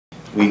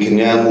We can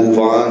now move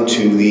on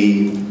to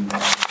the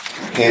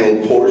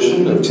panel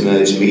portion of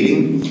tonight's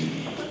meeting.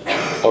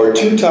 Our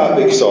two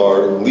topics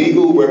are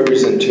legal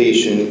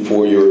representation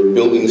for your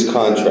buildings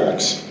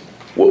contracts,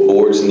 what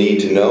boards need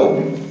to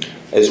know,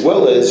 as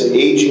well as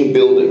aging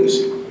buildings,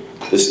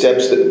 the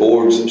steps that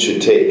boards should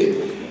take.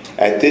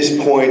 At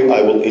this point,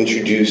 I will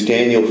introduce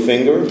Daniel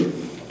Finger,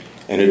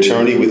 an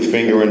attorney with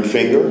Finger &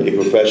 Finger, a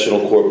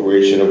professional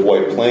corporation of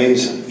White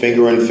Plains.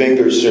 Finger &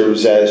 Finger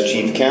serves as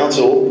chief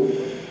counsel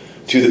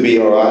to the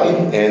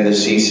BRI and the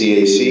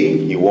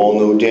CCAC. You all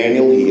know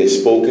Daniel. He has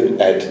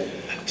spoken at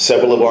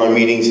several of our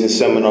meetings and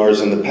seminars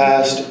in the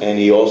past, and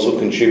he also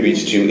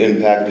contributes to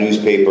Impact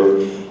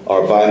Newspaper,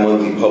 our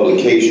bi-monthly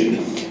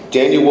publication.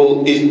 Daniel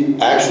will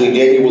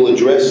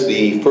address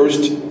the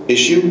first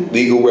issue,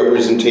 legal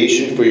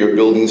representation for your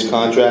buildings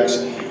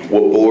contracts,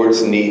 what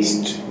boards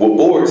need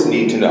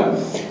to know.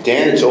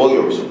 Dan, it's all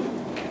yours.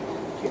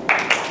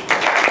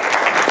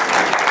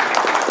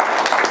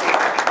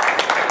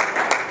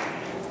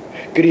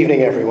 Good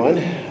evening, everyone.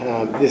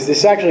 This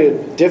is actually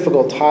a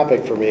difficult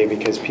topic for me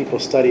because people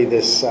study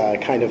this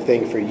kind of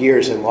thing for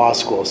years in law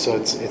school, so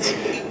it's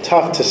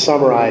tough to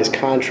summarize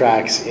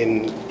contracts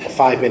in a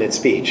 5-minute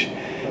speech.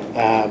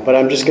 But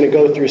I'm just going to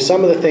go through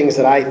some of the things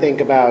that I think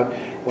about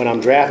when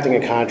I'm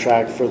drafting a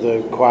contract for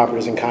the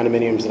cooperatives and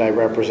condominiums that I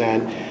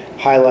represent,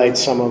 highlight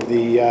some of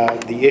the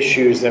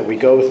issues that we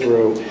go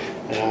through,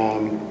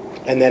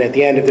 and then at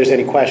the end, if there's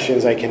any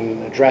questions, I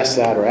can address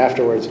that or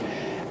afterwards.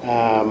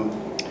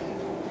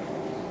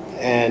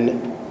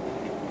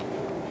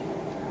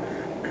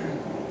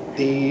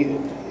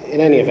 In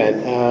any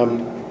event,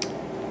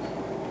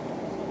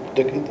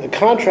 the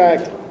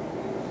contract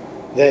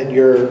that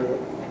your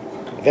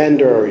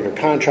vendor or your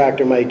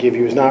contractor might give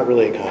you is not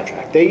really a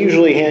contract. They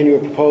usually hand you a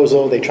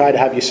proposal. They try to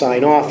have you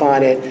sign off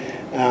on it.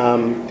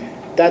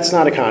 That's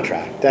not a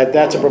contract.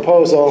 That's a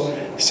proposal.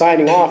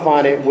 Signing off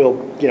on it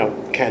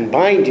can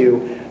bind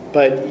you,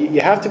 but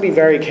you have to be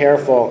very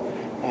careful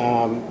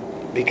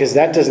because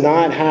that does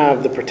not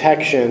have the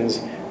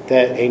protections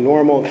that a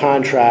normal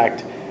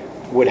contract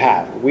would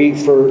have.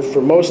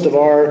 For most of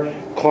our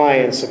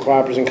clients, the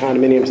cooperatives and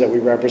condominiums that we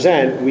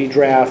represent, we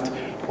draft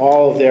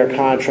all of their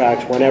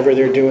contracts whenever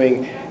they're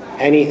doing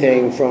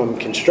anything from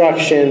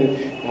construction,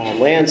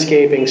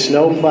 landscaping,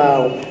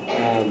 snowplow,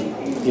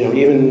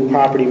 even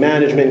property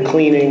management,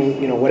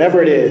 cleaning,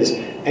 whatever it is.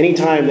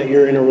 Anytime that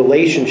you're in a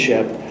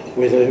relationship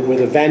with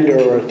a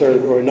vendor or a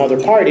third or another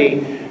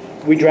party,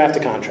 we draft a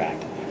contract.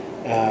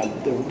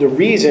 The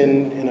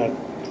reason, in a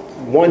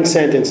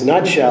one-sentence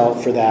nutshell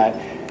for that,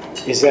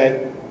 is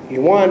that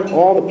you want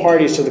all the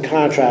parties to the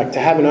contract to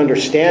have an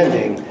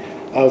understanding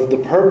of the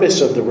purpose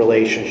of the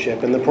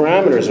relationship and the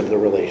parameters of the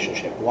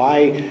relationship.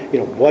 Why,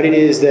 what it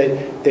is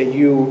that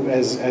you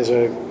as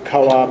a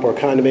co-op or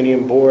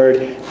condominium board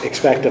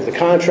expect of the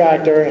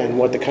contractor and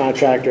what the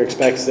contractor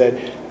expects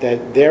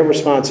that their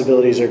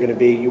responsibilities are going to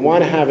be. You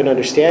want to have an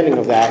understanding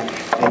of that,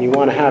 and you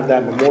want to have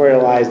that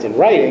memorialized in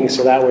writing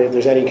so that way if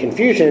there's any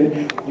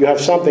confusion, you have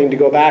something to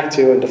go back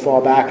to and to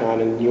fall back on,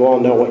 and you all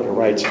know what your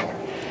rights are.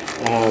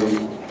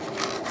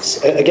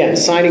 Again,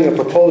 signing a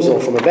proposal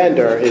from a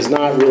vendor is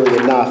not really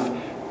enough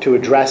to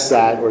address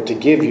that or to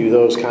give you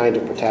those kind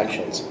of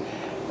protections.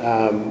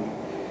 A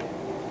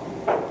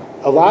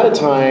lot of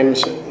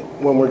times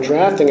when we're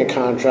drafting a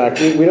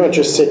contract, we don't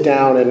just sit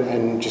down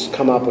and just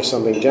come up with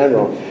something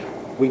general.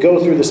 We go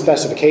through the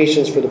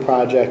specifications for the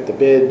project, the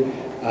bid,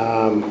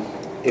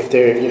 if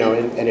they're,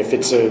 and if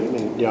it's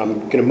I'm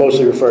going to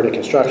mostly refer to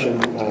construction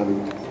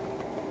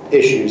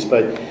issues,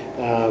 but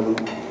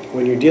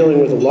when you're dealing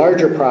with a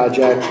larger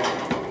project,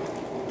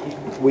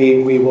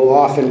 we will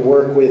often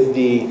work with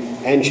the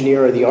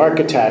engineer or the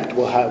architect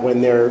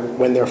when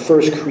they're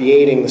first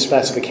creating the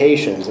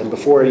specifications and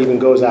before it even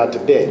goes out to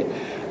bid.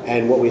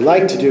 And what we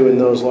like to do in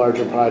those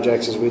larger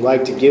projects is we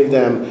like to give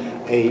them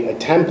a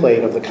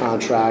template of the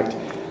contract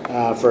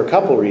for a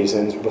couple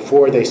reasons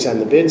before they send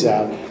the bids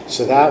out.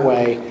 So that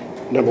way,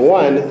 number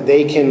one,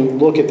 they can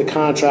look at the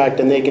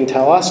contract and they can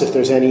tell us if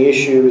there's any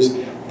issues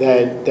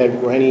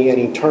or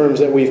any terms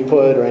that we've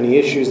put or any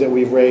issues that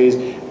we've raised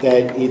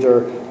that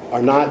either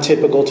are not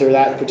typical to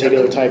that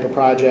particular type of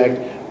project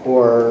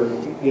or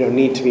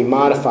need to be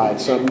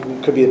modified. Some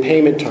could be the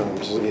payment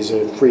terms is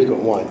a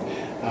frequent one.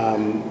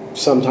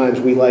 Sometimes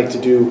we like to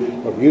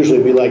do, or usually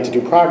we like to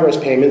do progress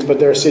payments, but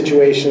there are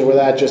situations where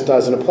that just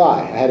doesn't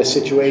apply. I had a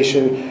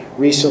situation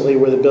recently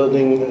where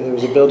there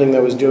was a building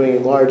that was doing a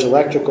large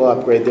electrical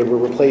upgrade. They were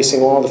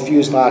replacing all the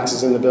fuse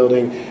boxes in the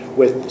building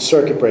with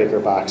circuit breaker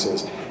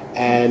boxes.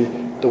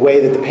 And the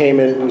way that the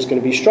payment was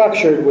going to be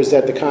structured was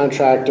that the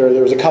contractor,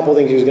 there was a couple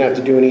things he was going to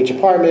have to do in each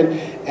apartment,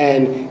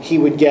 and he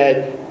would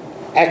get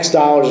X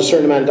dollars, a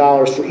certain amount of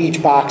dollars for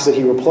each box that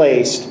he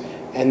replaced,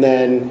 and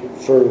then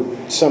for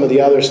some of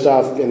the other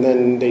stuff, and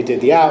then they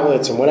did the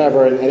outlets and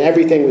whatever, and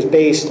everything was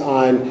based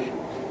on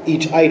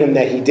each item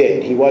that he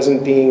did. He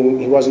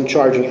wasn't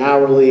charging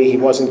hourly, he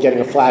wasn't getting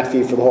a flat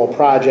fee for the whole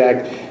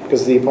project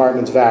because the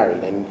apartments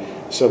varied. And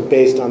So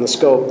based on the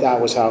scope, that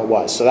was how it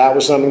was. So that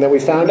was something that we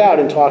found out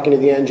in talking to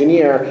the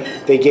engineer.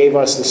 They gave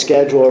us the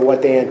schedule or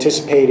what they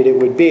anticipated it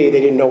would be.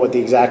 They didn't know what the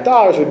exact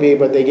dollars would be,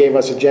 but they gave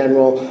us a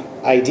general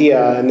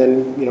idea, and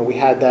then we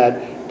had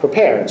that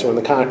prepared. So when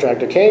the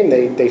contractor came,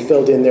 they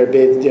filled in their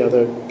bid,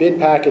 the bid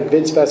packet,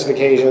 bid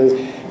specifications,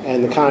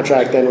 and the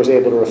contract then was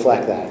able to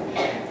reflect that.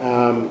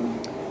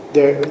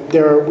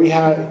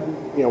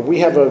 We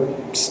have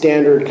a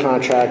standard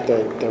contract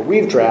that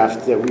we've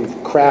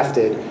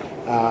crafted,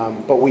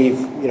 but we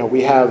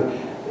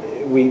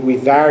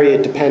vary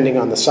it depending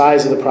on the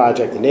size of the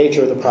project, the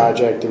nature of the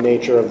project, the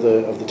nature of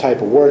the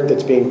type of work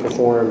that's being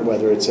performed,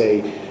 whether it's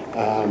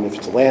if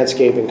it's a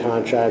landscaping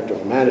contract or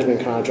a management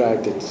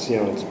contract.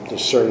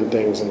 There's certain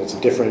things, and it's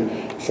a different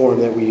form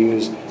that we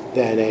use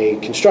than a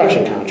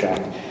construction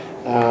contract.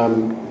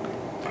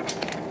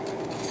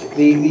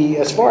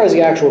 As far as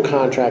the actual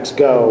contracts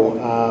go,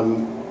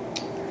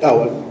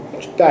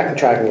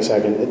 backtracking a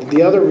second.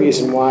 The other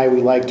reason why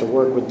we like to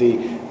work with the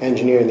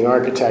engineer and the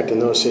architect in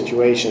those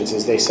situations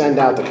is they send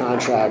out the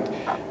contract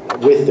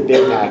with the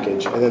bid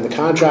package, and then the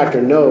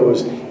contractor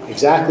knows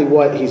exactly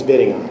what he's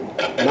bidding on.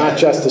 Not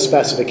just the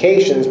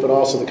specifications, but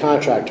also the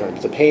contract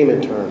terms, the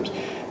payment terms,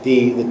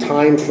 the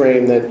time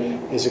frame that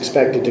is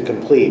expected to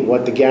complete,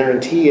 what the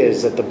guarantee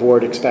is that the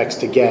board expects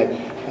to get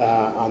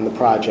on the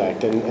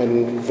project,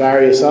 and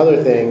various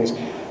other things.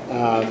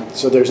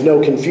 So there's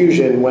no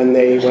confusion when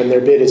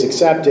their bid is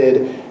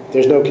accepted.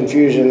 There's no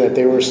confusion that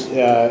they were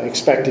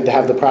expected to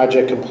have the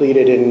project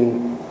completed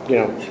in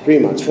 3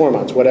 months, 4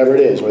 months, whatever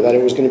it is, or that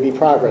it was going to be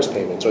progress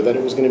payments, or that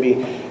it was going to be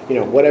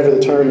whatever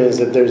the term is.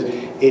 That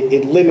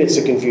it limits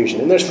the confusion,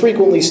 and there's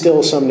frequently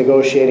still some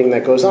negotiating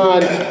that goes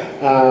on,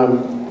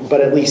 but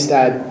at least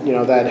that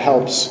that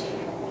helps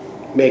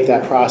make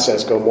that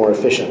process go more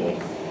efficiently.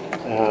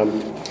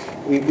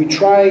 We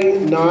try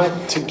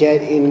not to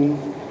get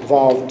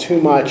involved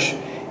too much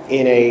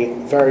in a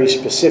very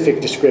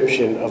specific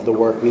description of the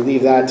work. We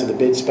leave that to the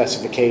bid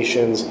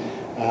specifications,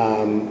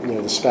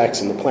 the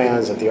specs and the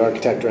plans that the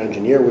architect or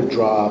engineer would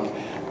draw up.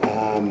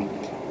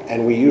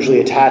 And we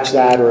usually attach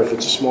that, or if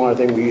it's a smaller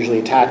thing, we usually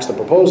attach the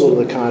proposal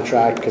to the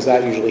contract, because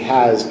that usually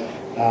has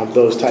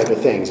those type of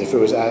things. If it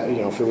was,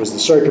 if it was the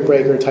circuit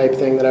breaker type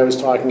thing that I was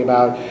talking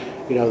about,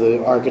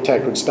 the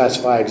architect would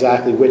specify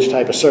exactly which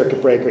type of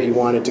circuit breaker he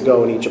wanted to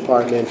go in each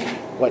apartment,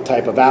 what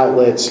type of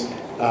outlets,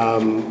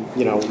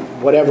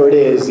 whatever it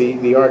is,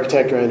 the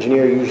architect or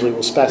engineer usually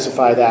will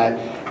specify that,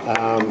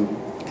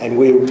 and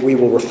we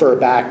will refer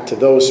back to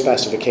those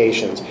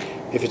specifications.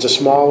 If it's a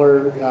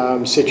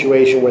smaller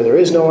situation where there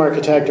is no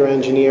architect or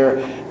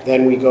engineer,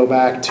 then we go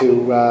back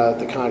to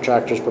the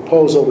contractor's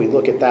proposal, we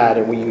look at that,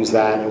 and we use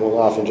that, and we'll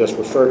often just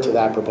refer to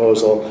that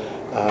proposal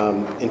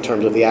in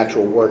terms of the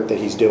actual work that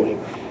he's doing.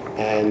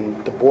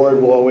 And the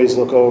board will always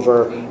look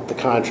over the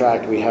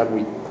contract. We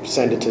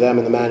send it to them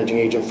and the managing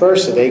agent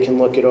first, so they can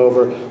look it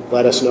over,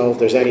 let us know if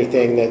there's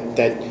anything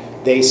that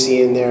they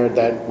see in there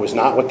that was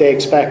not what they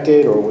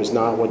expected, or was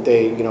not what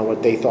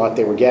they thought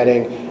they were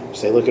getting.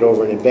 So they look it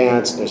over in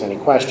advance. If there's any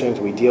questions,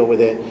 we deal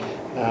with it.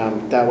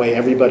 That way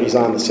everybody's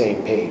on the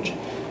same page.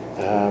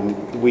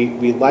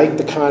 We like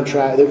the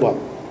contract. Well,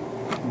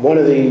 one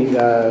of the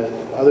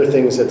other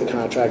things that the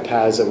contract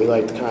has that we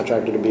like the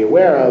contractor to be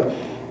aware of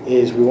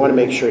is we want to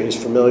make sure he's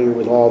familiar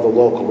with all the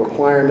local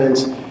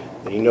requirements,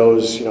 that he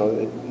knows,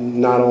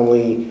 not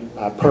only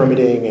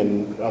permitting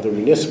and other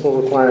municipal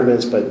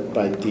requirements, but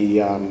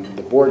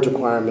the board's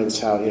requirements,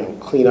 how,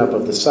 cleanup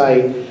of the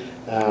site,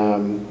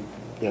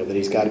 that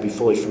he's got to be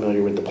fully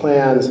familiar with the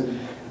plans.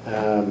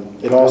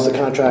 The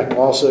contract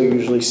also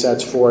usually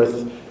sets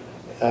forth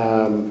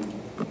the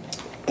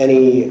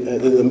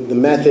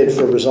method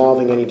for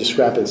resolving any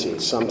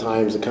discrepancies.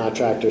 Sometimes the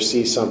contractor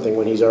sees something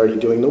when he's already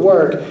doing the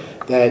work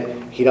that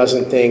he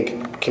doesn't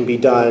think can be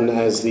done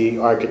as the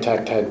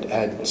architect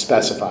had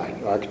specified.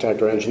 The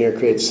architect or engineer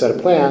creates a set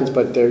of plans,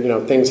 but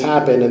things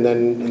happen, and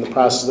then in the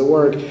process of the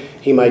work,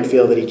 he might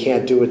feel that he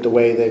can't do it the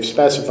way they've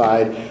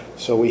specified.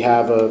 So we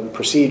have a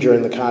procedure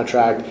in the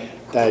contract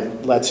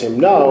that lets him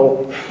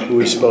know who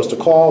he's supposed to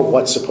call,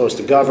 what's supposed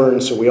to govern,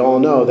 so we all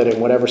know that in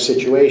whatever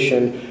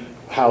situation,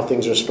 how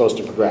things are supposed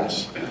to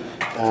progress.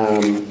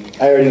 I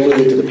already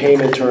alluded to the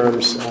payment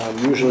terms.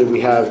 Usually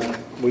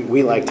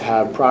we like to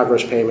have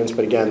progress payments,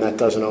 but again,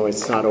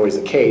 it's not always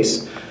the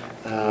case.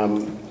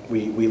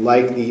 We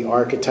like the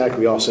architect.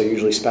 We also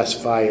usually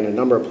specify in a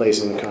number of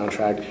places in the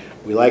contract,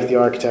 we like the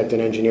architect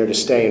and engineer to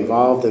stay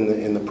involved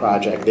in the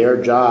project.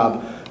 Their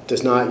job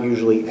does not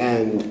usually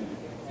end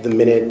the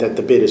minute that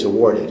the bid is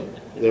awarded.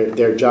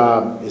 Their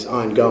job is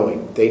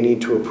ongoing. They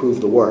need to approve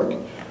the work.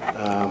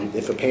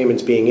 If a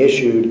payment's being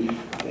issued,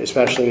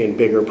 especially in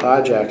bigger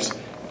projects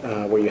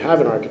where you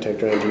have an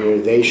architect or engineer,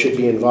 they should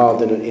be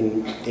involved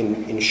in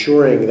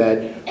ensuring that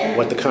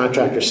what the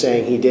contractor's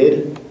saying he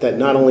did, that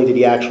not only did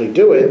he actually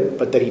do it,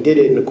 but that he did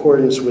it in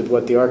accordance with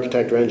what the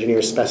architect or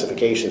engineer's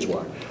specifications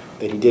were,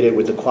 that he did it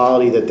with the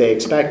quality that they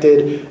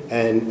expected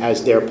and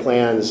as their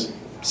plans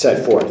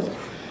set forth.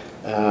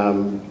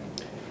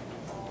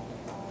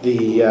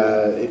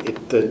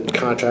 The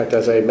contract,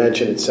 as I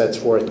mentioned, it sets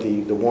forth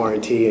the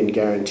warranty and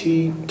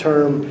guarantee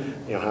term,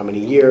 how many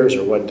years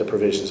or what the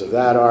provisions of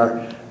that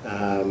are.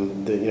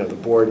 The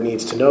board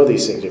needs to know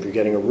these things. If you're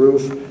getting a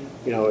roof,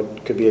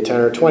 it could be a 10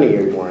 or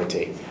 20-year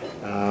warranty.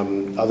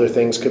 Other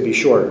things could be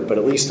shorter, but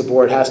at least the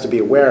board has to be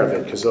aware of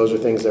it because those are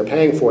things they're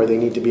paying for. They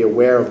need to be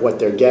aware of what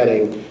they're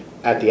getting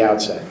at the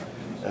outset.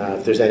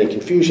 If there's any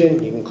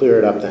confusion, you can clear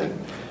it up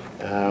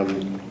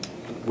then.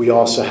 We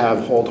also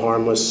have hold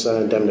harmless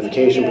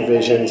indemnification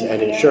provisions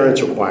and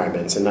insurance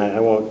requirements, and I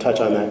won't touch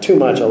on that too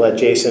much. I'll let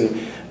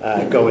Jason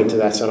go into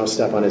that so I don't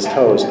step on his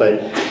toes, but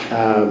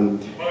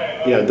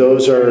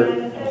those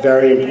are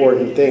very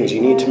important things.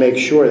 You need to make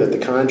sure that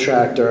the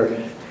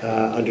contractor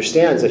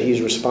understands that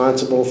he's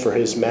responsible for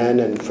his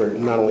men and for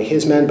not only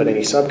his men, but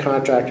any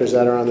subcontractors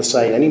that are on the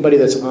site. Anybody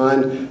that's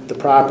on the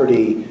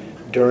property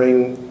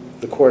during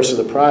the course of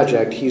the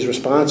project, he's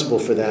responsible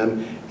for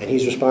them, and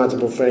he's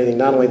responsible for anything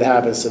not only that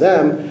happens to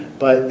them,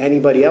 but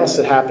anybody else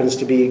that happens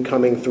to be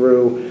coming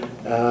through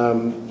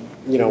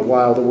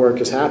while the work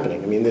is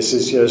happening. I mean, this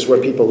is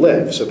where people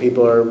live. So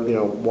people are,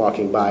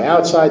 walking by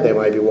outside, they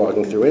might be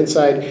walking through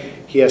inside.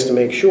 He has to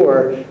make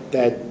sure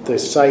that the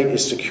site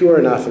is secure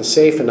enough and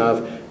safe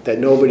enough that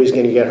nobody's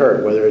going to get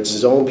hurt, whether it's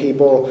his own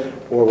people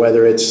or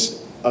whether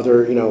it's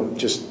other,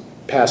 just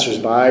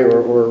passersby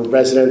or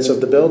residents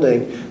of the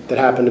building that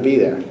happen to be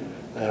there.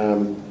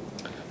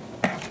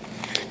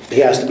 He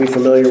has to be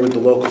familiar with the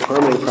local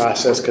permitting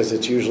process because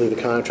it's usually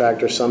the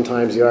contractor.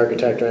 Sometimes the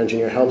architect or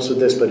engineer helps with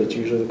this, but it's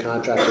usually the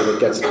contractor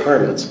that gets the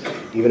permits.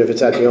 Even if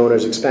it's at the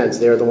owner's expense,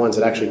 they're the ones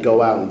that actually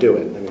go out and do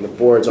it. I mean, the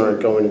boards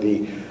aren't going to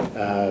the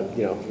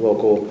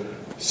local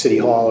city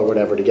hall or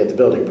whatever to get the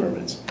building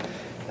permits.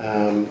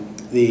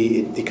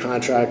 The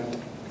contract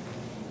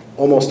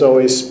almost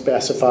always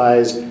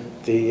specifies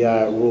the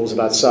rules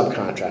about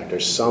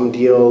subcontractors. Some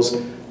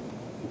deals,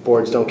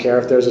 boards don't care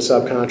if there's a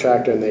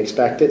subcontractor and they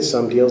expect it.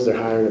 Some deals, they're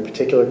hiring a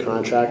particular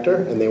contractor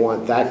and they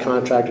want that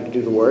contractor to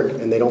do the work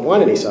and they don't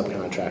want any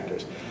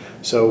subcontractors.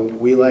 So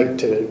we like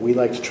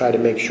to try to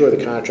make sure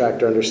the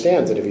contractor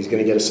understands that if he's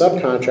going to get a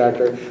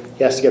subcontractor,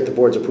 he has to get the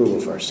board's approval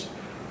first.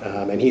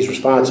 And he's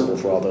responsible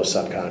for all those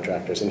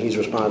subcontractors, and he's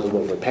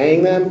responsible for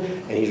paying them,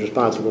 and he's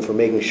responsible for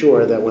making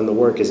sure that when the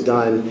work is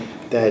done,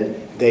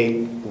 that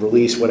they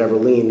release whatever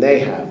lien they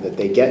have, that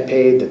they get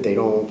paid, that they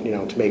don't,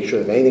 to make sure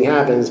that if anything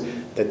happens,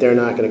 that they're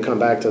not going to come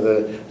back to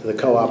the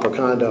co-op or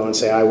condo and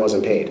say, I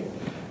wasn't paid.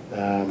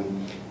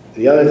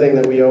 The other thing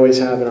that we always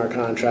have in our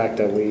contract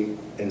that we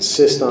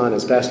insist on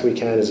as best we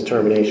can is a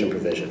termination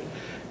provision.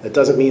 That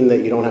doesn't mean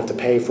that you don't have to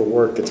pay for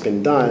work that's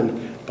been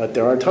done, but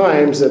there are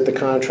times that the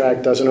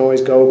contract doesn't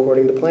always go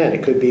according to plan.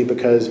 It could be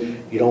because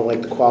you don't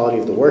like the quality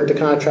of the work the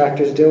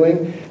contractor's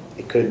doing.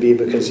 It could be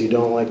because you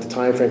don't like the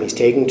time frame he's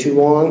taking too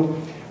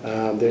long.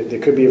 There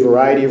could be a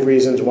variety of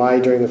reasons why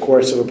during the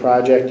course of a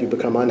project you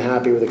become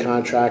unhappy with a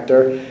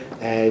contractor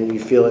and you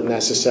feel it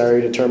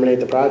necessary to terminate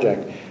the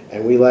project.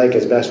 And we like,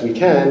 as best we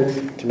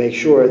can, to make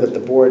sure that the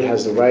board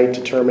has the right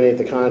to terminate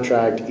the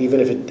contract even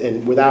if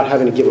and without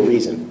having to give a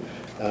reason.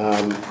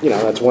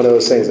 That's one of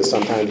those things that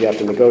sometimes you have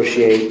to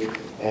negotiate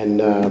and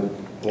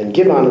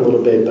give on a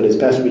little bit, but as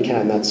best we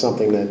can, that's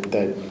something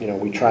that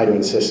we try to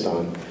insist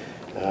on.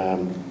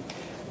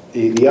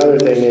 The other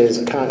thing is,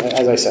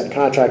 as I said,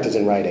 contract is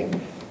in writing,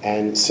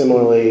 and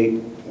similarly,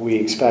 we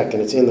expect,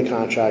 and it's in the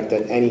contract,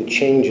 that any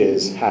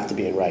changes have to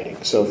be in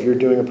writing. So if you're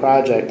doing a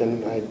project,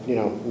 and I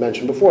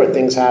mentioned before,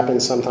 things happen,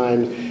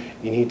 sometimes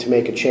you need to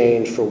make a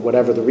change for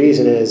whatever the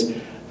reason is,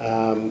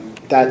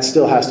 that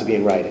still has to be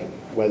in writing.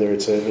 Whether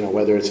it's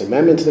an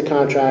amendment to the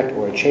contract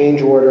or a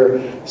change order,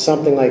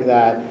 something like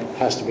that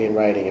has to be in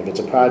writing. If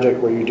it's a project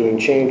where you're doing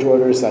change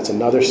orders, that's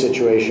another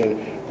situation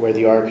where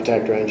the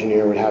architect or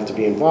engineer would have to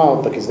be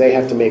involved because they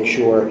have to make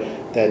sure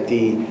that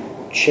the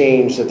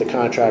change that the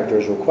contractor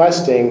is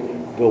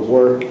requesting will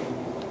work,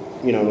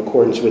 in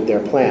accordance with their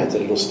plans,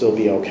 that it'll still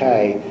be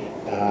okay,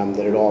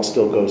 that it all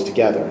still goes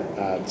together.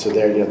 So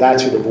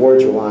that's who the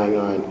board's relying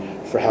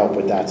on for help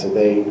with that. So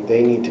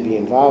they need to be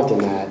involved in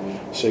that.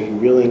 So you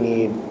really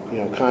need,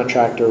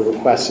 contractor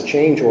requests a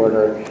change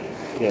order,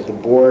 the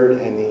board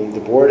and the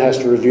board has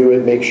to review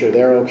it, make sure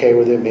they're okay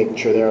with it, make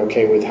sure they're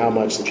okay with how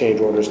much the change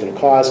order is going to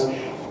cost.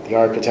 The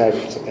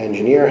architect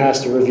engineer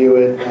has to review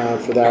it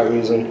for that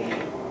reason.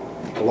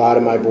 A lot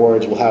of my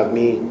boards will have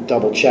me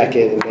double check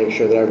it and make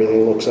sure that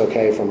everything looks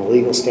okay from a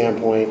legal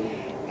standpoint.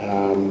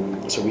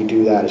 So we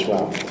do that as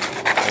well.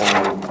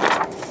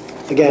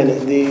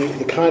 Again,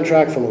 the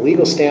contract from a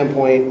legal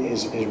standpoint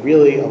is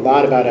really a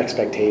lot about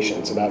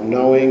expectations, about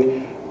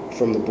knowing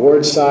from the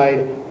board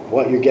side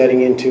what you're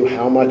getting into,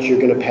 how much you're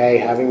going to pay,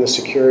 having the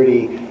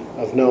security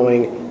of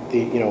knowing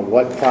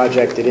what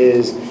project it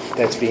is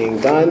that's being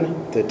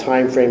done, the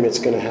time frame it's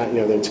going to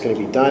that it's going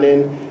to be done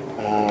in.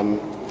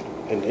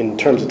 And in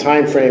terms of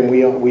time frame,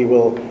 we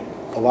will,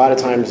 a lot of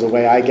times the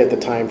way I get the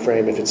time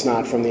frame, if it's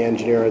not from the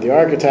engineer or the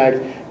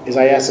architect, is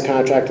I ask the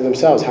contractor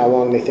themselves how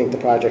long they think the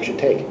project should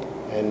take.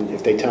 And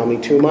if they tell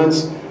me 2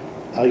 months,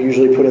 I'll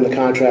usually put in the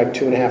contract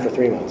 2.5 or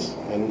 3 months.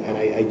 And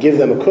I I give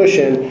them a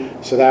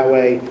cushion, so that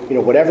way,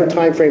 whatever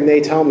time frame they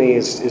tell me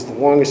is the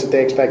longest that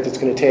they expect it's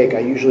going to take, I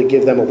usually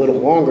give them a little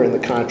longer in the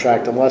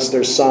contract unless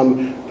there's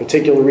some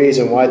particular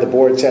reason why the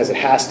board says it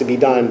has to be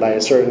done by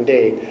a certain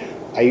date.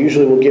 I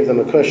usually will give them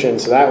a cushion,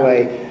 so that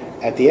way,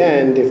 at the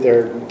end, if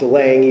they're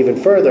delaying even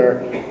further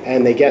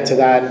and they get to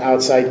that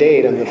outside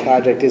date and the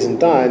project isn't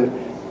done,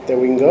 then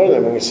we can go to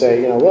them and we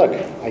say, look,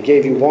 I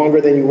gave you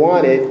longer than you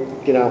wanted,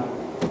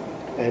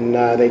 and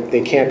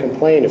they can't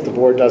complain if the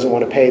board doesn't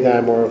want to pay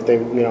them or if they,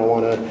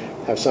 want to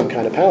have some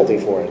kind of penalty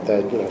for it.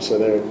 That so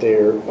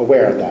they're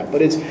aware of that.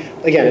 But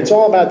it's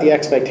all about the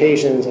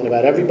expectations and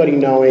about everybody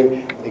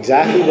knowing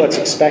exactly what's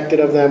expected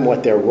of them,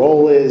 what their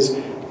role is.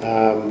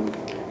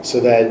 So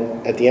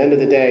that at the end of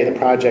the day, the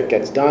project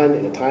gets done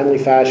in a timely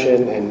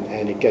fashion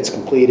and it gets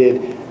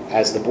completed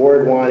as the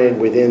board wanted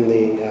within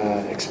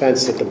the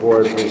expense that the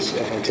board was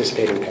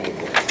anticipating paying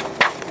for.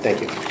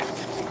 Thank you.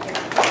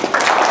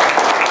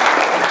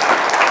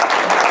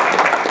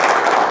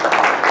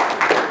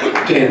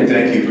 Dan,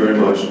 thank you very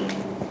much.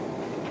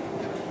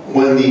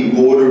 When the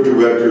board of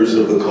directors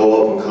of the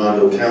Co-op and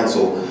Condo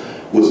Council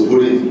was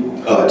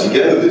putting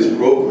together this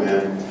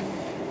program,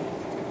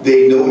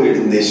 they noted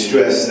and they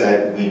stressed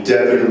that we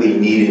definitely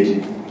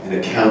needed an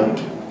accountant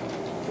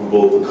from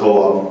both the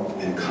co-op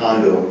and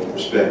condo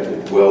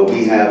perspective. Well,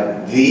 we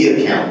have the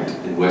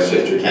accountant in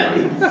Westchester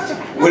County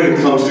when it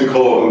comes to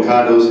co-op and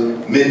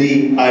condos,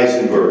 Mindy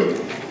Eisenberg.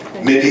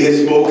 Mindy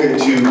has spoken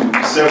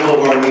to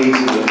several of our meetings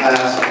in the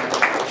past.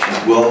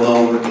 She's well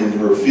known in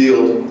her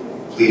field.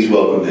 Please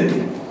welcome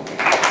Mindy.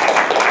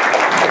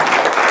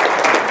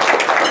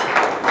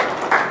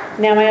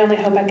 Now I only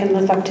hope I can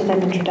live up to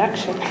that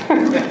introduction.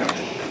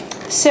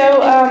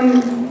 So,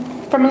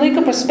 from a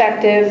legal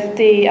perspective,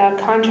 the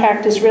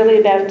contract is really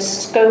about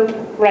scope,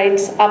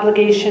 rights,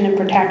 obligation, and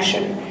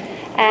protection.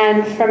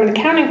 And from an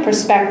accounting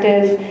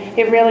perspective,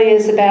 it really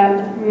is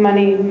about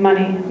money,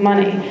 money,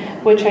 money,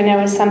 which I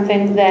know is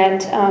something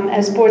that,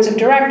 as boards of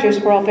directors,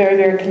 we're all very,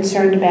 very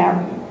concerned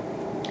about.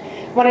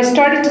 When I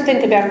started to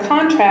think about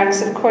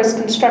contracts, of course,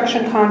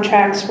 construction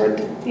contracts were,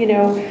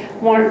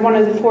 one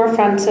of the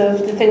forefronts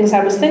of the things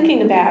I was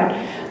thinking about.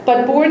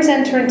 But boards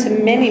enter into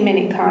many,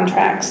 many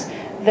contracts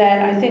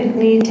that I think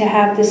need to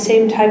have the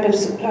same type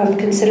of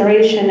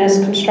consideration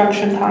as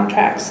construction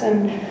contracts.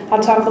 And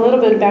I'll talk a little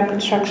bit about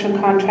construction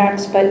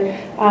contracts, but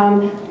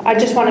I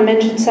just want to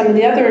mention some of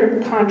the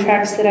other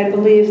contracts that I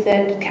believe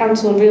that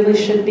council really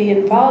should be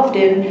involved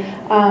in.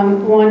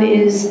 One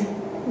is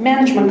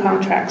management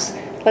contracts.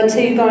 Let's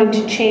say you're going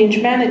to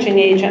change managing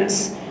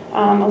agents.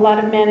 A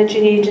lot of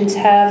managing agents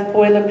have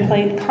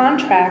boilerplate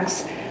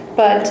contracts,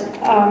 but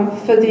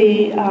for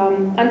the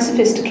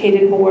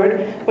unsophisticated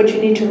board, what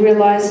you need to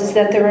realize is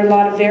that there are a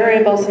lot of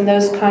variables in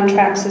those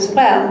contracts as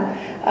well.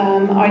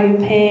 Are you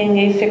paying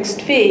a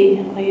fixed fee?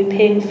 Are you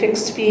paying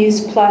fixed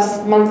fees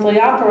plus monthly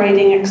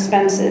operating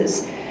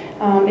expenses?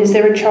 Is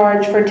there a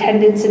charge for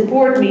attendance at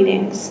board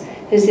meetings?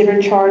 Is there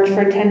a charge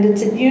for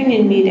attendance at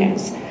union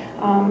meetings?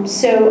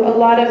 So a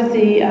lot of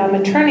the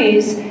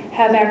attorneys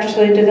have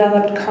actually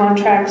developed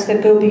contracts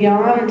that go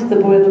beyond the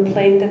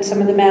boilerplate that some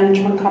of the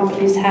management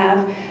companies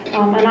have.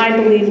 And I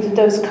believe that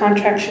those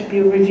contracts should be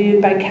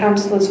reviewed by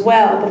counsel as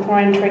well before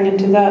entering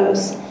into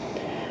those.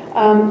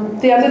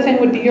 The other thing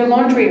would be your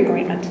laundry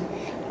agreement.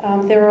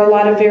 There are a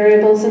lot of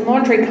variables in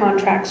laundry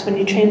contracts when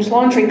you change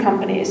laundry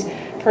companies.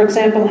 For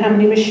example, how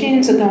many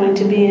machines are going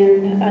to be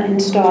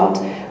installed?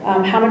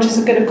 How much is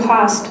it going to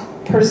cost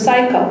per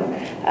cycle?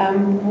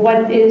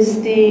 What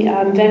is the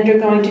vendor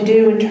going to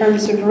do in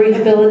terms of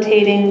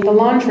rehabilitating the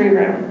laundry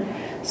room?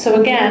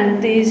 So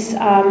again, these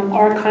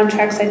are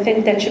contracts I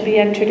think that should be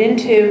entered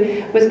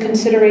into with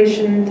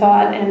consideration,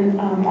 thought, and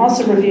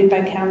also reviewed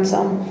by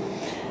counsel.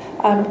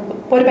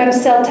 What about a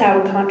cell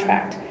tower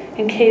contract?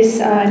 In case,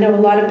 I know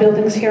a lot of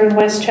buildings here in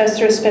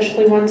Westchester,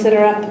 especially ones that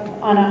are up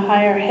on a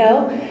higher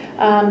hill,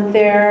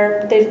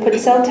 they've put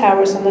cell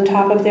towers on the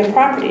top of their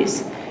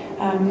properties.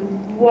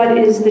 What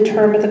is the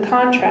term of the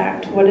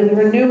contract? What are the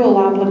renewal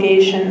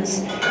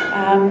obligations?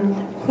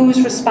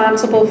 Who's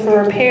responsible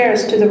for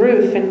repairs to the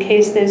roof in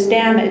case there's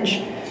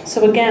damage?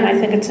 So again, I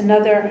think it's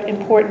another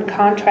important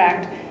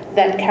contract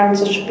that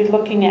council should be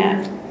looking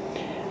at.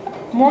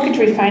 Mortgage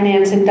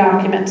refinancing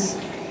documents.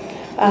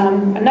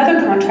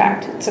 Another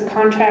contract. It's a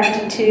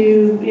contract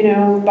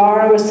to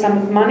borrow a sum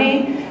of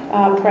money,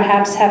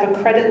 perhaps have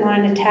a credit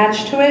line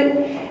attached to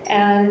it,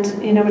 and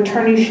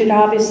attorneys should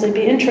obviously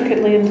be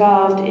intricately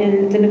involved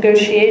in the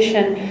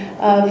negotiation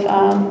of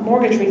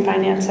mortgage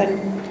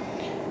refinancing.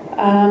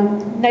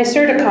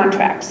 NYSERDA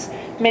contracts.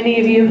 Many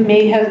of you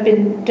may have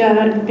been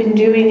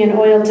doing an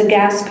oil to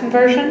gas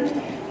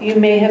conversion. You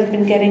may have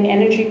been getting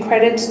energy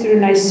credits through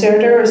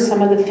NYSERDA or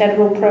some of the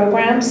federal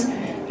programs.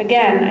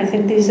 Again, I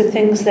think these are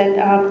things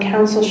that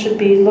council should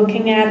be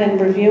looking at and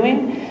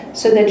reviewing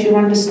so that you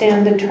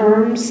understand the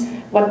terms,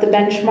 what the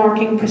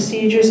benchmarking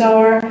procedures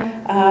are,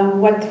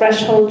 what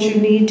thresholds you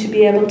need to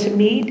be able to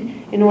meet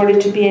in order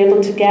to be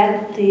able to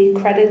get the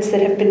credits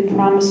that have been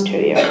promised to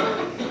you.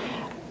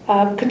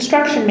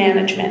 Construction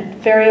management.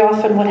 Very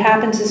often what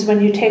happens is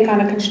when you take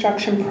on a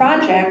construction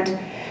project,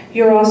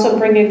 You're also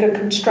bringing a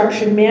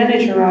construction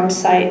manager on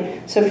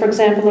site. So for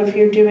example, if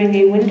you're doing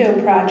a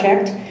window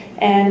project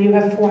and you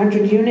have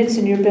 400 units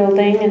in your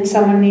building and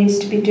someone needs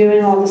to be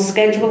doing all the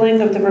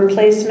scheduling of the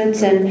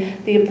replacements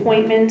and the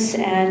appointments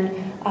and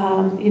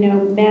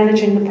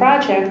managing the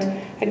project,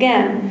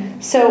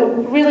 again. So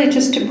really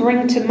just to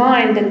bring to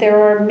mind that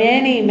there are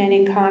many,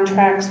 many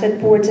contracts that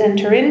boards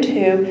enter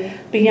into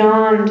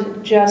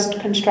beyond just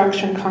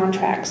construction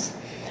contracts.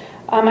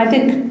 I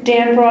think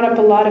Dan brought up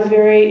a lot of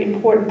very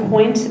important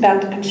points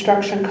about the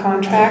construction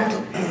contract.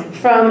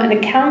 From an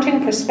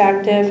accounting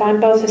perspective, I'm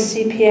both a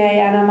CPA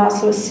and I'm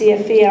also a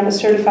CFE. I'm a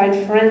certified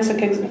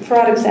forensic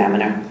fraud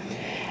examiner.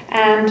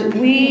 And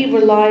we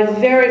rely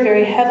very,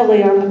 very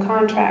heavily on the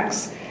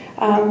contracts.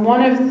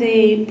 One of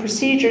the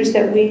procedures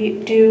that we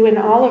do in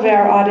all of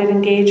our audit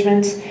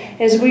engagements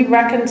is we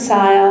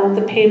reconcile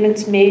the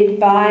payments made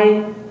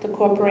by the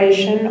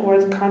corporation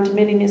or the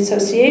condominium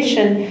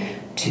association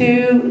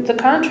to the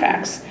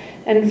contracts.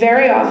 And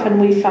very often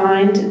we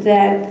find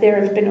that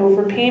there have been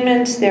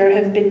overpayments, there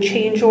have been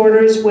change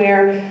orders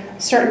where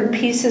certain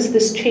pieces of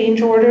this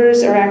change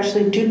orders are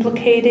actually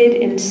duplicated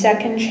in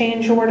second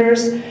change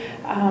orders.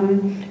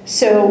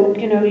 So,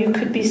 you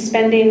could be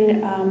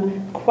spending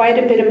quite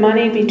a bit of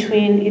money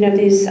between,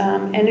 these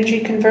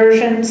energy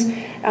conversions.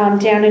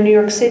 Down in New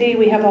York City,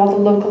 we have all the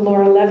local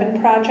Law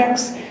 11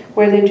 projects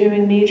where they're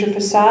doing major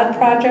facade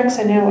projects.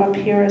 I know up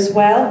here as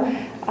well.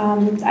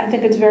 I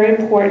think it's very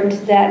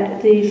important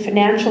that the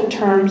financial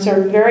terms are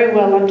very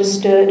well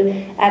understood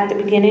at the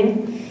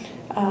beginning.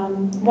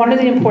 One of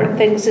the important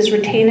things is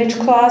retainage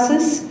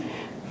clauses,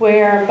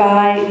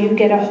 whereby you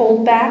get a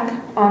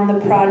holdback on the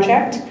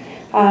project.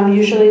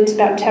 Usually it's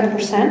about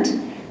 10%,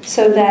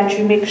 so that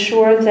you make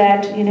sure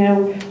that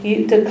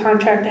the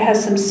contractor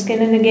has some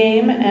skin in the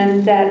game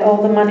and that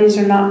all the monies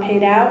are not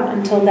paid out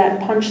until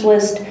that punch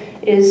list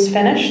is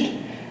finished.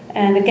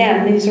 And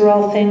again, these are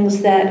all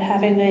things that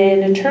having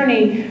an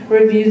attorney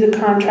review the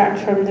contract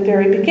from the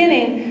very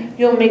beginning,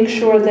 you'll make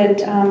sure that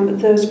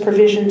those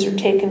provisions are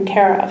taken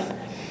care of.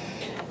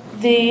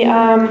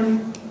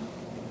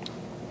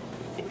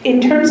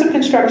 In terms of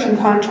construction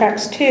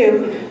contracts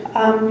too,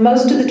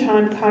 most of the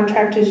time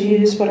contractors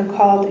use what are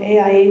called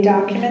AIA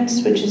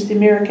documents, which is the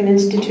American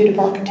Institute of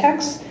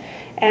Architects.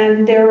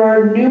 And there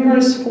are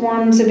numerous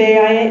forms of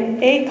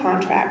AIA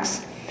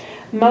contracts.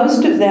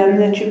 Most of them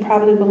that you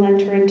probably will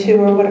enter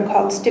into are what are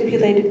called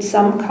stipulated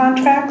sum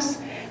contracts,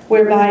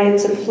 whereby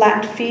it's a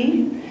flat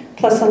fee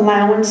plus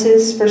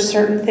allowances for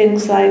certain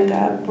things like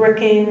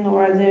bricking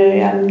or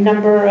the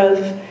number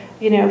of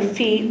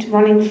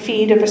running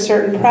feet of a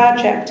certain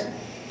project.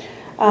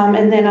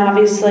 And then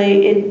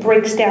obviously it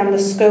breaks down the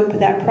scope of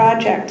that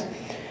project.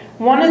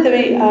 One of the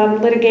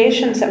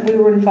litigations that we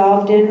were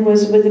involved in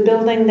was with a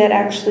building that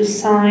actually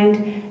signed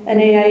an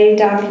AIA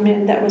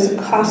document that was a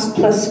cost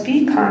plus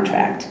fee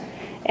contract.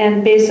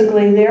 And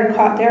basically their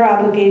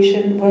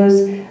obligation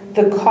was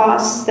the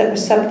costs that were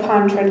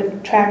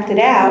subcontracted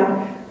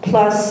out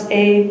plus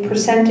a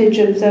percentage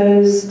of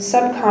those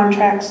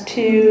subcontracts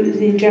to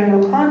the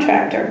general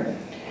contractor.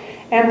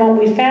 And what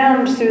we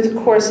found through the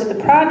course of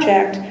the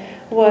project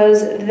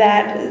was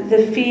that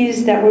the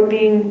fees that were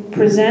being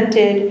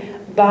presented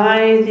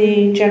by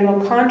the general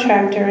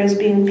contractor as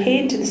being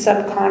paid to the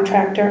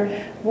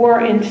subcontractor were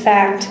in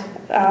fact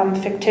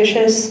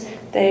fictitious.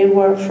 They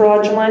were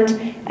fraudulent,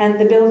 and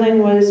the building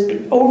was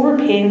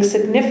overpaying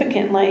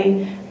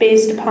significantly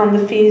based upon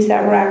the fees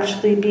that were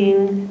actually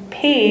being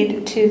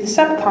paid to the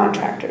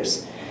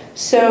subcontractors.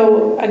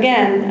 So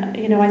again,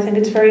 I think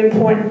it's very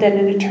important that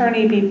an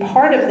attorney be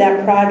part of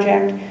that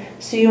project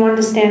so you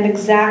understand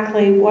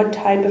exactly what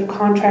type of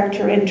contract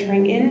you're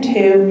entering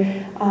into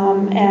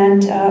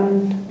and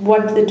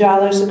what the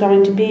dollars are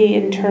going to be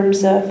in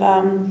terms of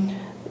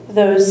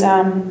those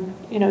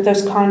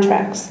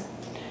contracts.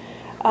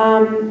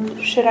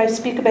 Should I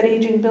speak about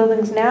aging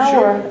buildings now?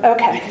 Sure. Or?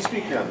 Okay. You can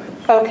speak now.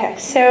 Okay,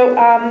 so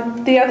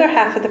the other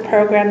half of the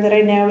program that I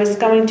know is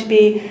going to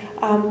be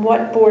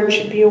what boards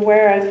should be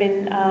aware of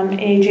in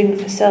aging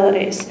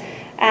facilities.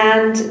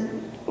 And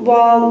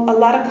while a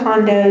lot of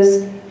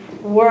condos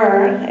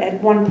were, at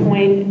one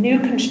point, new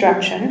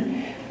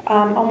construction,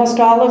 almost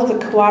all of the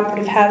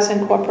cooperative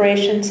housing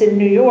corporations in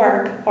New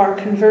York are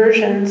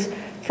conversions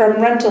from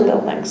rental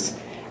buildings.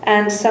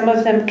 And some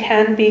of them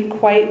can be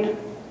quite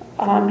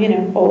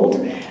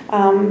old.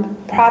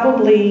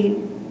 Probably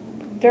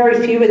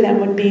very few of them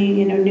would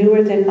be,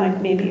 newer than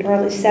like maybe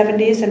early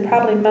 70s, and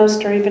probably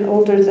most are even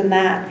older than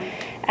that.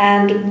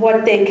 And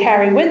what they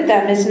carry with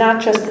them is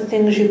not just the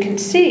things you can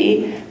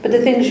see, but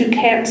the things you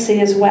can't see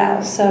as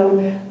well.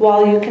 So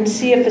while you can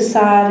see a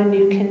facade and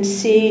you can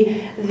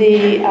see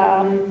the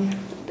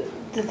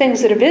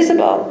things that are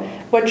visible,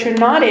 what you're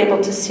not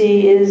able to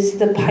see is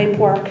the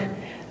pipework,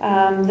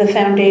 the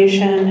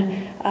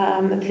foundation,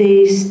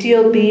 the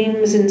steel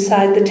beams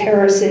inside the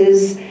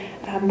terraces.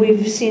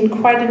 We've seen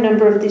quite a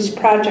number of these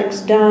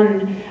projects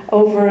done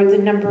over the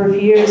number of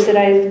years that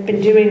I've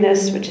been doing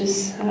this, which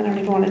is, I don't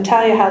even want to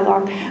tell you how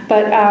long,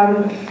 but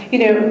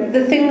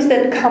the things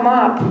that come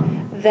up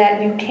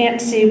that you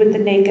can't see with the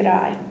naked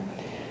eye.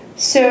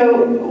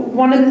 So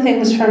one of the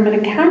things from an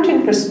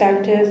accounting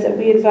perspective that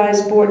we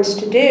advise boards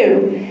to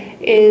do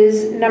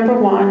is, number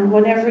one,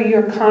 whenever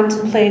you're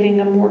contemplating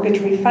a mortgage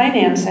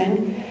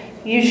refinancing,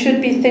 you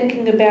should be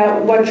thinking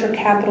about what your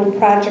capital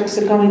projects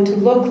are going to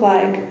look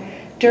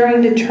like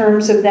during the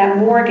terms of that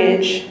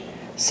mortgage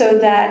so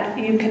that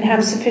you can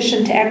have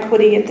sufficient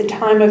equity at the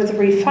time of the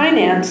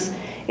refinance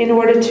in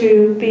order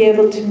to be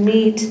able to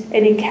meet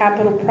any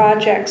capital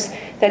projects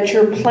that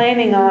you're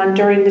planning on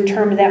during the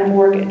term of that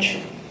mortgage.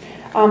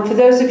 For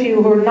those of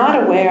you who are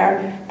not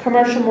aware,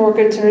 commercial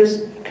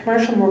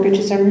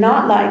mortgages are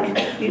not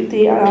like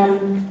the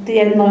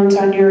end loans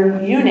on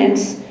your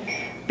units,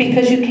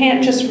 because you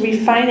can't just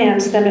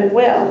refinance them at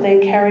will.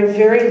 They carry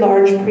very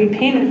large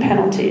prepayment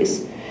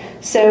penalties.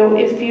 So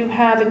if you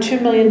have a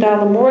 $2 million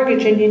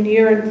mortgage and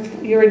you're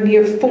in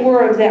year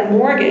 4 of that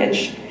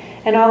mortgage,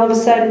 and all of a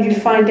sudden you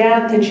find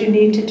out that you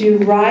need to do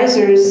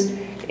risers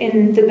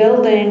in the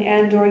building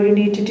and or you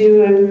need to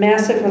do a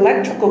massive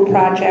electrical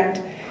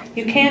project,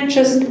 you can't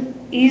just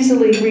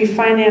easily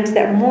refinance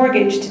that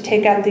mortgage to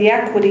take out the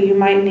equity you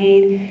might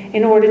need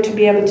in order to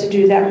be able to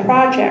do that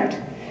project.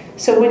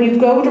 So when you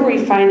go to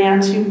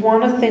refinance, you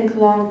want to think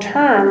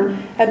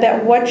long-term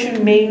about what you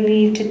may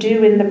need to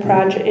do in the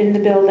project, in the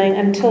building,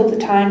 until the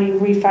time you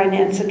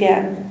refinance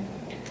again.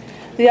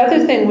 The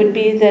other thing would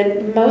be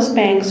that most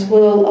banks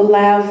will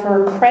allow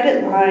for a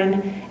credit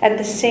line at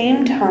the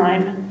same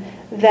time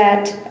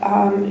that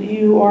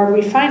you are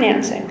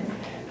refinancing.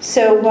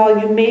 So while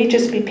you may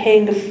just be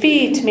paying a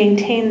fee to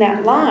maintain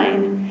that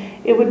line,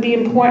 it would be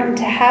important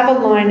to have a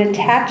line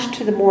attached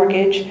to the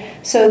mortgage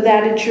so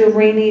that it's your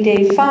rainy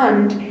day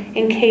fund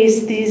in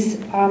case these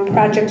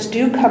projects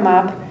do come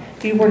up.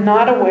 You were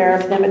not aware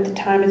of them at the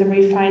time of the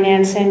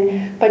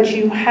refinancing, but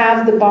you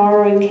have the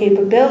borrowing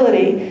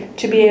capability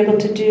to be able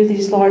to do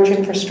these large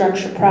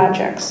infrastructure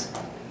projects.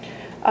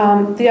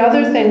 The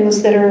other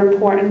things that are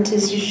important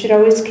is you should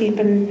always keep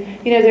in,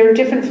 there are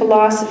different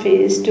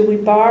philosophies. Do we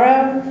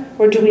borrow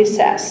or do we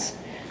assess?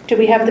 Do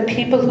we have the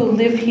people who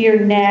live here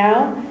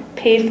now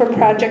pay for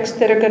projects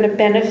that are going to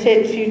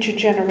benefit future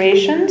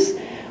generations?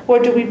 Or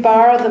do we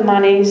borrow the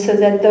money so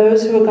that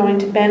those who are going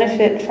to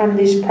benefit from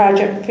these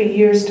projects for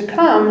years to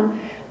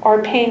come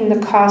are paying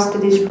the cost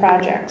of these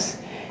projects?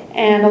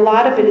 And a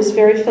lot of it is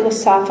very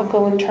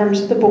philosophical in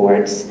terms of the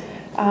boards,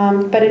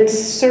 but it's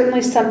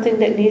certainly something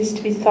that needs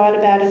to be thought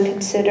about and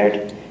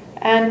considered.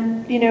 And,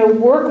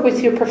 work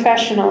with your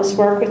professionals,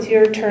 work with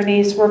your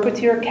attorneys, work with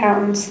your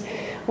accountants.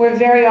 We're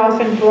very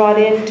often brought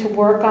in to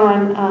work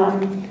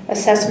on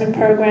assessment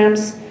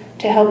programs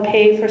to help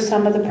pay for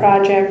some of the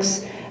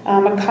projects,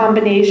 a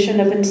combination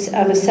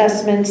of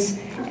assessments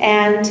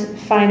and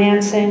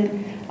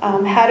financing,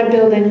 how do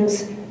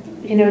buildings,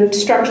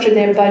 structure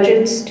their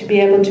budgets to be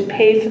able to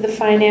pay for the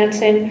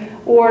financing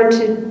or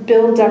to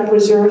build up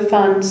reserve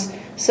funds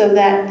so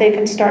that they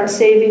can start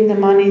saving the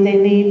money they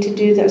need to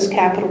do those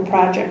capital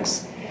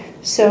projects.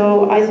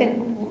 So I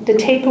think the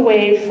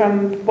takeaway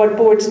from what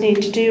boards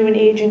need to do in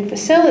aging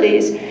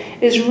facilities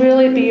is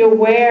really be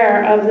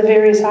aware of the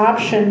various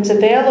options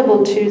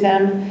available to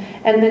them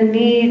and the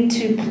need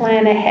to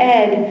plan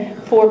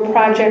ahead for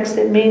projects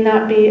that may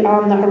not be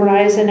on the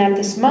horizon at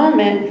this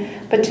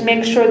moment, but to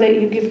make sure that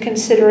you give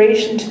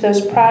consideration to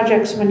those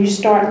projects when you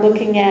start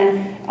looking at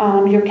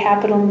your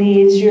capital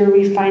needs, your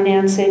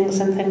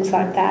refinancings, and things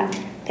like that.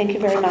 Thank you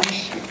very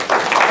much.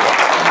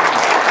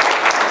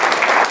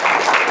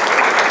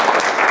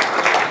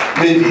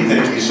 Mindy,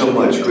 thank you so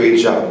much. Great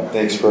job.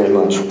 Thanks very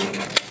much.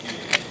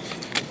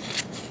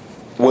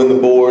 When the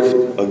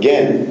board,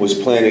 again, was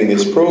planning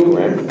this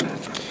program,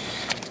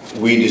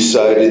 we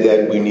decided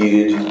that we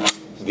needed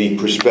the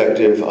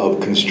perspective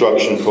of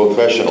construction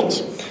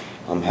professionals.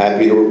 I'm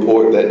happy to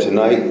report that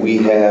tonight we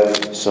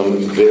have some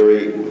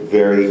very,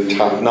 very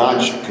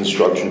top-notch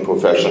construction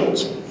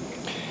professionals.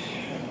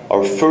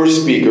 Our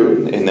first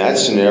speaker in that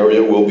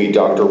scenario will be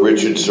Dr.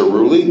 Richard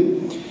Cirulli.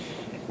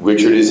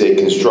 Richard is a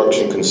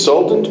construction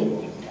consultant.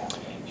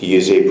 He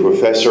is a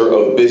professor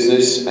of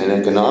business and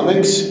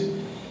economics.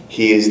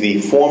 He is the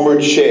former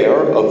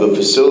chair of the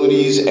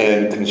Facilities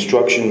and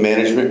Construction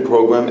Management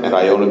Program at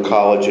Iona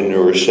College in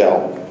New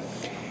Rochelle.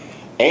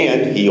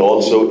 And he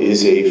also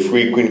is a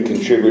frequent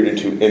contributor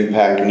to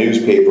Impact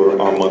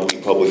newspaper, our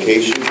monthly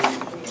publication.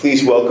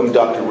 Please welcome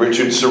Dr.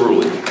 Richard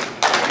Cirulli.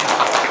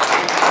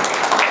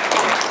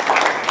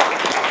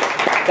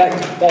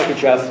 Thank you,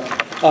 Jeff.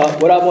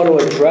 What I want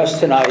to address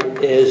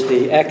tonight is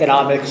the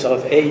economics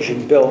of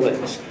aging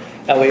buildings.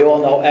 And we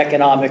all know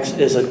economics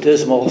is a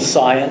dismal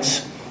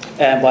science.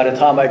 And by the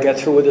time I get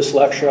through with this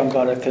lecture, I'm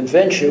going to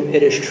convince you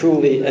it is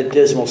truly a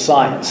dismal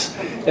science,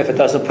 if it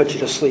doesn't put you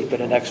to sleep in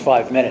the next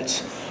 5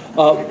 minutes.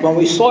 When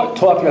we start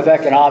talking of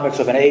economics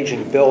of an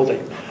aging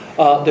building,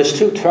 there's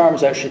two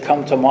terms that should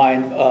come to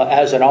mind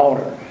as an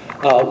owner.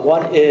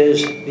 One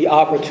is the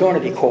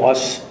opportunity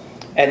costs,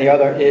 and the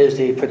other is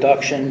the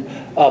production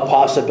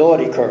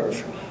possibility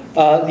curve.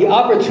 The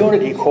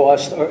opportunity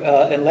cost,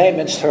 in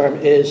layman's term,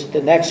 is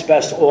the next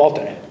best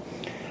alternate.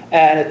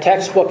 And a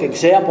textbook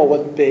example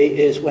would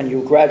be is when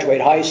you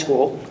graduate high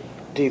school,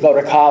 Do you go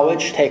to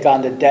college, take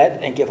on the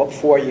debt, and give up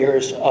 4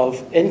 years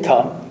of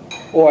income?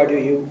 Or do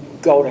you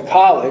go to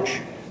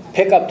college,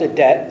 pick up the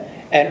debt,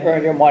 and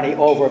earn your money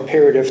over a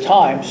period of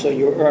time so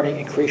you're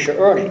increase your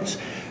earnings?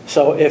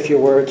 So if you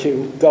were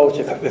to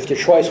if the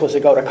choice was to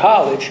go to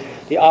college,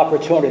 the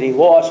opportunity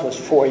lost was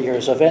 4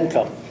 years of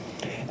income.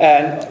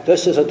 And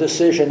this is a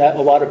decision that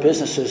a lot of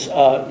businesses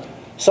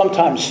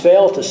sometimes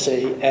fail to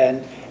see.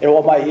 And in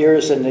all my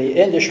years in the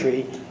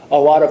industry, a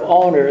lot of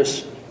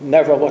owners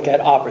never look at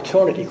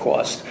opportunity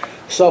cost.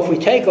 So if we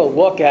take a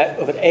look at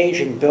an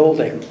aging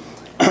building,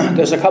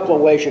 there's a couple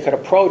of ways you could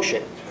approach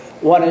it.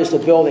 One is the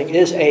building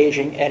is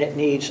aging and it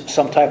needs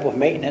some type of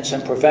maintenance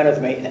and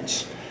preventive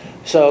maintenance.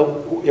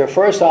 So your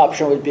first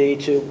option would be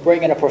to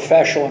bring in a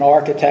professional, an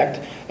architect,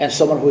 and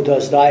someone who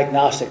does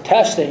diagnostic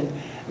testing,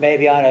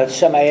 maybe on a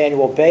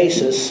semi-annual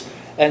basis,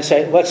 and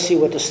say, let's see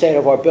what the state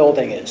of our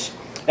building is.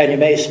 And you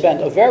may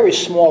spend a very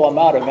small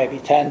amount of maybe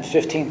 $10,000,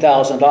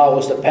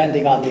 $15,000,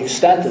 depending on the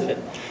extent of it.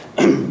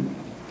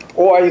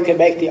 Or you can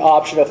make the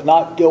option of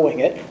not doing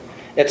it.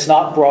 It's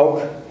not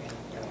broke,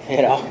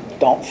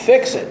 don't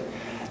fix it.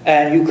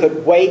 And you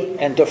could wait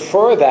and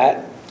defer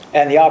that,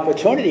 and the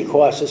opportunity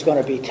cost is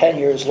going to be 10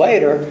 years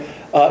later.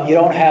 You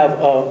don't have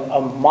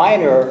a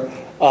minor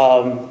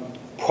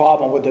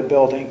problem with the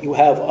building. You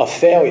have a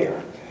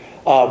failure.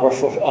 Where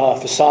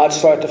facades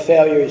start to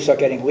failure, you start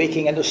getting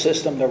leaking in the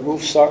system, the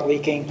roofs start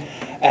leaking,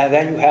 and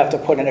then you have to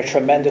put in a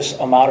tremendous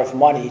amount of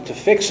money to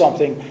fix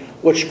something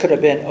which could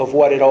have been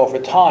avoided over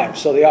time.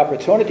 So the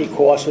opportunity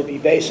cost would be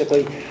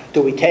basically,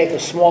 do we take a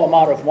small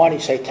amount of money,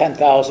 say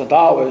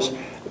 $10,000,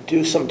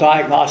 do some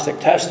diagnostic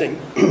testing,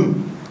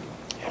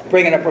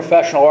 bring in a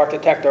professional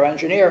architect or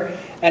engineer,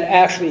 and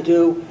actually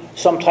do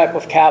some type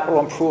of capital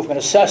improvement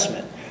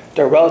assessment.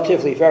 They're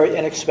relatively very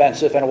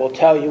inexpensive, and it will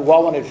tell you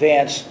well in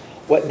advance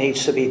what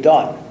needs to be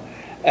done.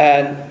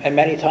 And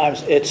many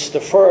times it's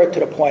deferred to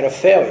the point of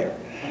failure.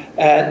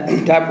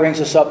 And that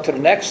brings us up to the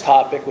next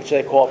topic, which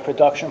they call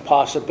production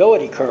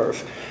possibility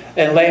curve.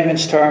 In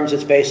layman's terms,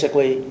 it's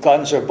basically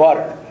guns or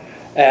butter.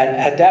 And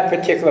at that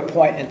particular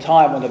point in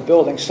time when the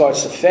building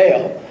starts to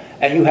fail,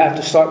 and you have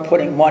to start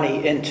putting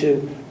money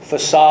into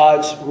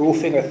facades,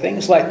 roofing, or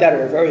things like that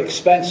are very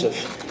expensive,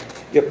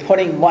 you're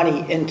putting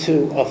money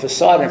into a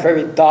facade, and for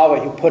every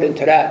dollar you put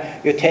into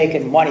that, you're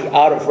taking money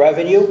out of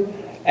revenue,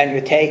 and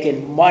you're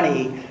taking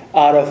money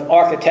out of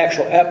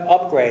architectural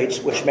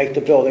upgrades, which make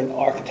the building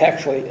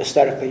architecturally,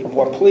 aesthetically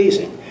more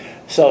pleasing.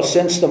 So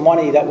since the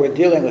money that we're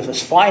dealing with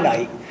is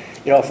finite,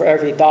 for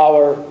every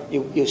dollar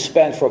you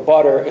spend for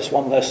butter, it's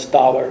one less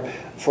dollar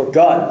for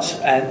guns.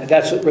 And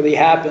that's what really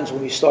happens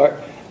when we start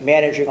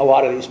managing a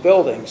lot of these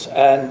buildings.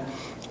 And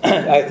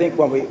I think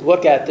when we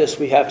look at this,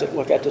 we have to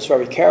look at this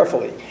very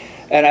carefully.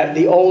 And at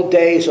the old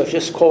days of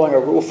just calling a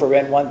roofer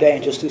in one day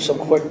and just do some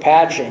quick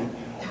patching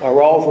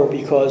are over,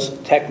 because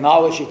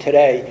technology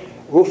today,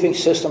 roofing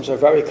systems are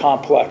very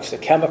complex. The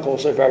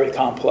chemicals are very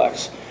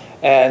complex.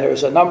 And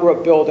there's a number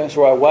of buildings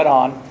where I went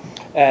on,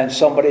 and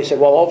somebody said,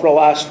 well, over the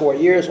last 4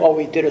 years, all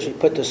we did is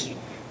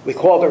we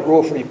called the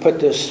roof and we put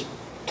this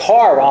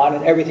tar on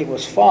and everything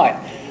was fine.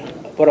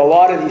 But a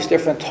lot of these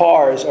different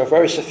tars are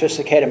very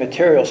sophisticated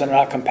materials and are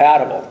not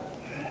compatible.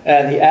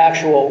 And the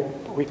actual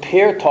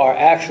repair tar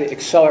actually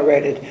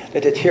accelerated the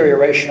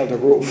deterioration of the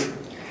roof.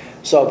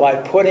 So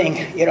by spending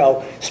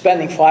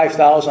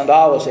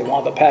 $5,000, they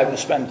wound up having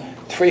to spend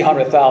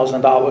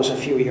 $300,000 a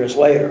few years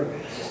later.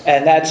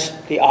 And that's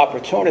the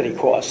opportunity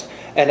cost.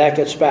 And that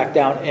gets back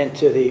down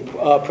into the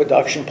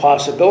production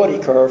possibility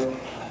curve.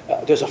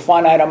 There's a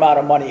finite amount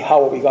of money,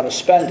 how are we going to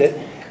spend it?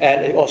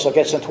 And it also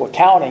gets into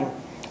accounting,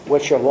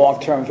 which are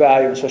long-term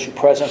value, especially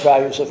present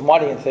values of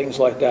money and things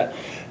like that.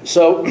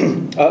 So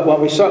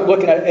when we start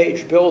looking at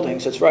aged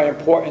buildings, it's very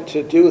important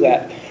to do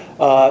that.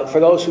 For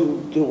those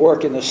who do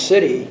work in the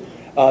city,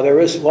 there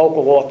is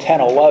local law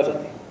 1011,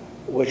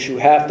 which you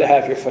have to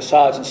have your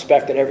facades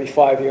inspected every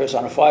 5 years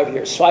on a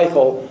 5-year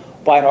cycle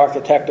by an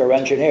architect or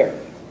engineer.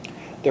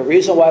 The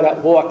reason why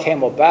that law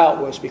came about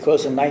was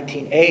because in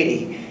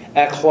 1980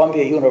 at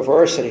Columbia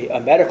University, a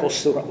medical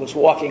student was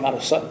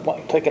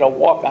taking a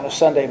walk on a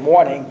Sunday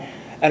morning,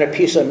 and a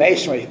piece of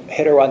masonry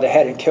hit her on the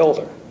head and killed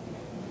her.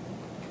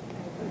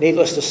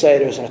 Needless to say,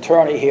 there's an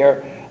attorney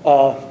here.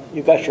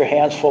 You got your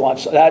hands full on,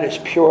 so that is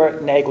pure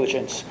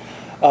negligence.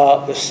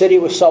 The city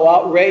was so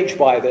outraged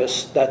by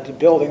this that the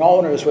building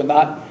owners were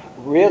not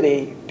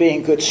really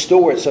being good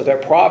stewards of their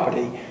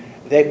property.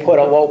 They put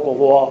a local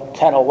law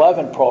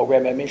 1011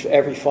 program. It means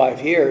every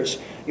 5 years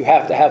you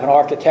have to have an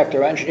architect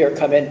or engineer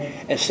come in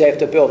and say if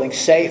the building's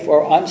safe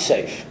or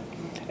unsafe.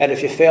 And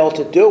if you fail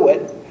to do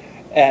it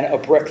and a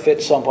brick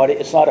fits somebody,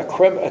 it's not a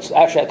criminal. It's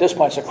actually at this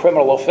point it's a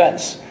criminal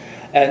offense,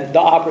 and the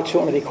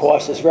opportunity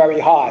cost is very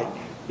high.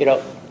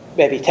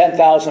 Maybe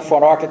 $10,000 for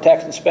an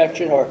architect's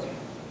inspection or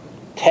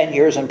 10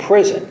 years in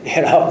prison.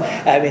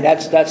 I mean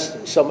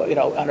that's some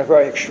on a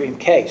very extreme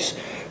case.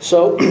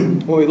 So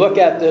when we look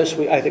at this,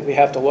 I think we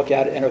have to look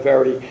at it in a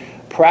very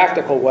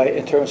practical way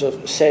in terms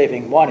of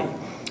saving money.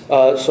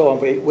 So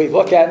when we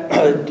look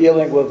at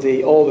dealing with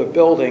the older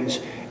buildings,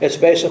 it's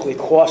basically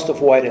cost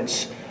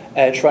avoidance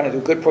and trying to do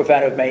good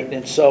preventive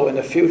maintenance, so in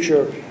the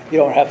future you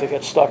don't have to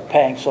get stuck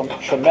paying some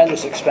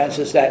tremendous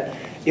expenses that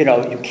you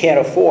can't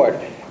afford.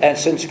 And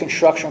since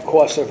construction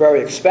costs are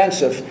very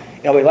expensive,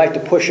 we like to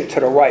push it to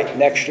the right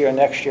next year,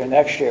 next year,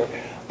 next year.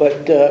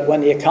 But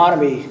when the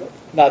economy,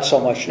 not so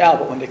much now,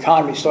 but when the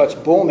economy starts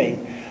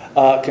booming,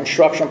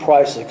 construction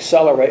prices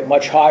accelerate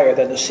much higher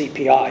than the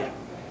CPI,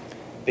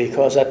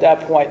 because at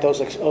that point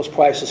those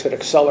prices could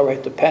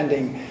accelerate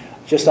depending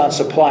just on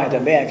supply and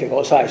demand, could go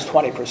as high as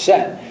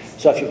 20%.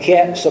 So if you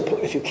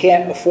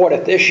can't afford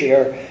it this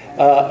year,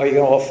 are you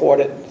going to afford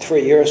it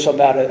 3 years from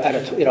now at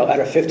a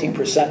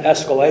 15%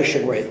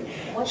 escalation rate?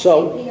 What's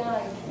so,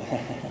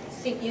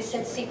 CPI? You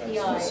said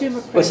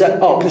CPI. What's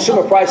that? Oh,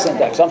 Consumer Price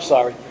Index. I'm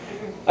sorry.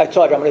 I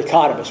told you I'm an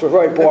economist. We're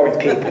very boring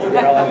people.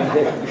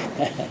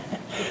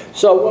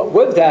 So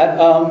with that,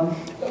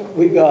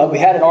 we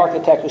had an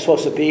architect who was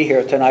supposed to be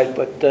here tonight,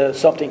 but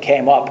something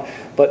came up.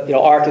 But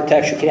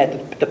architects, you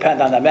can't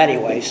depend on them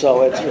anyway,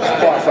 so it's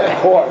par for the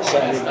course.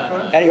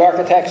 Any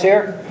architects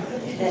here?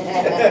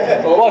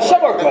 Well,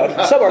 some are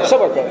good.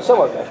 Some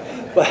are good.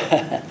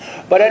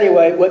 But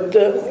anyway,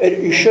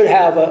 you should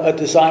have a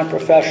design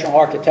professional,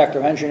 architect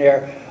or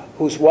engineer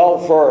who's well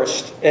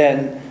versed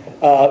in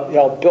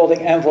building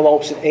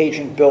envelopes in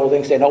aging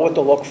buildings. They know what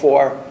to look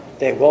for.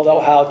 They will know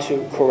how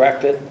to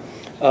correct it.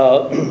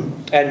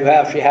 And you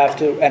actually have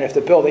to, and if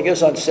the building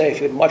is unsafe,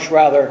 you'd much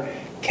rather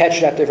catch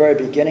it at the very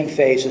beginning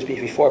phases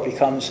before it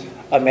becomes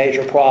a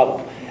major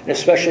problem. And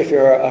especially if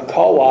you're a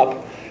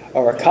co-op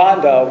or a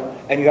condo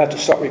and you have to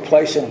start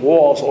replacing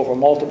walls over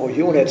multiple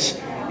units,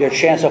 your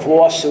chance of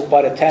lawsuit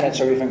by the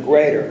tenants are even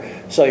greater.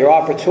 So your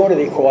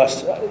opportunity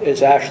cost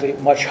is actually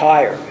much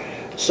higher.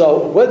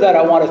 So with that,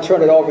 I want to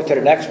turn it over to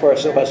the next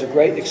person who has a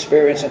great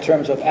experience in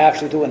terms of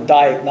actually doing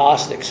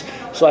diagnostics.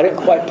 So I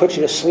didn't quite put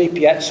you to sleep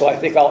yet, so I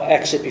think I'll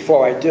exit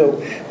before I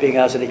do, being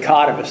as an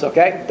economist,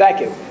 okay?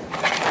 Thank you.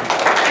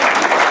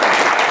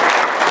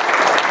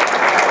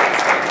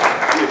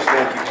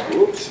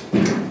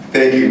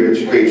 Thank you,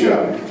 Rich. Great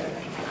job.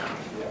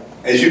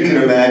 As you can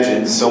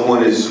imagine,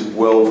 someone as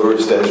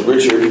well-versed as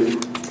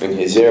Richard in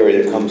his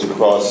area comes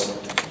across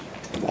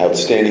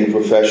outstanding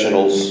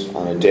professionals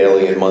on a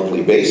daily and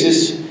monthly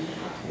basis.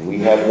 We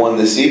have one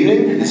this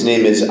evening. His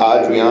name is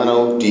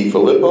Adriano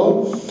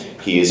Difilippo.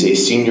 He is a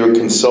senior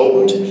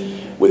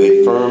consultant with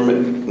a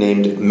firm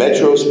named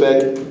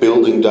Metrospec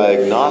Building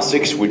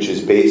Diagnostics, which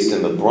is based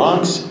in the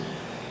Bronx.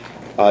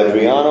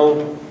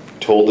 Adriano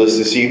told us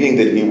this evening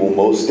that he will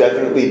most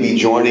definitely be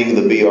joining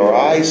the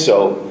BRI,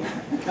 so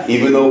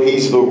even though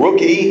he's the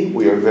rookie,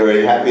 we are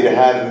very happy to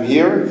have him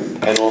here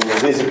and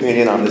offer his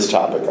opinion on this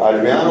topic.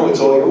 Adriano, it's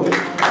all yours.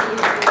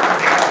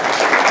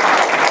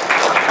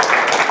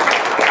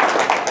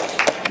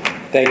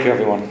 Thank you,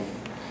 everyone.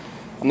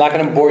 I'm not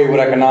going to bore you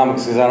with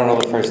economics because I don't know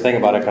the first thing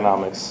about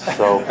economics.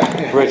 So,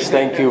 Rich,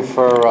 thank you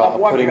for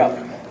putting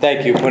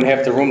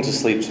half the room to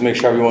sleep to make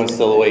sure everyone's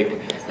still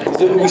awake.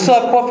 So we still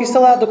have coffee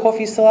still out? The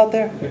coffee's still out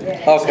there?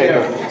 Okay,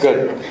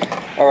 good.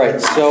 All right,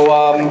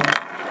 so,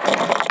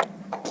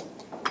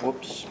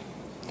 whoops.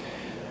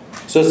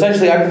 So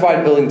essentially, I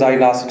provide building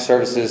diagnostic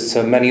services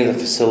to many of the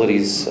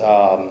facilities,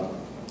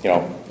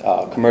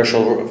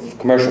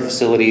 commercial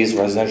facilities,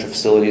 residential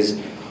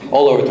facilities,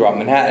 all over throughout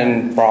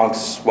Manhattan,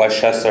 Bronx,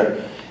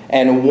 Westchester.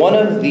 And one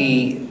of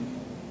the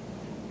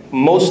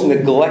most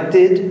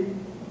neglected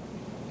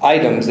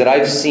items that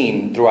I've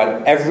seen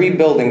throughout every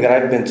building that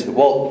I've been to,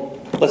 well,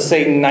 let's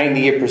say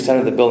 98%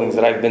 of the buildings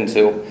that I've been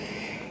to,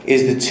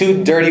 is the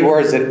two dirty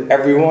words that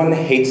everyone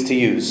hates to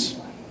use.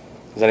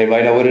 Does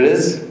anybody know what it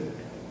is?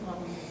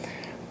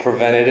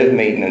 Preventative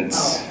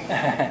maintenance.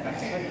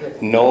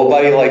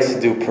 Nobody likes to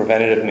do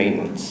preventative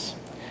maintenance.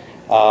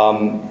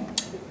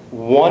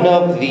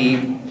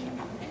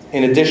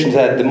 In addition to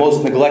that, the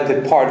most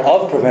neglected part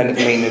of preventive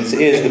maintenance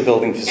is the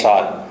building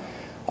facade.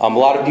 A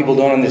lot of people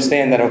don't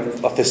understand that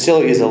a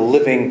facility is a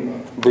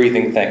living,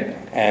 breathing thing.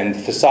 And the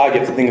facade, you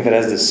have to think of it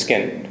as the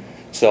skin.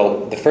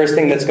 So the first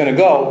thing that's going to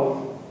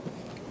go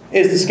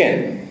is the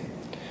skin.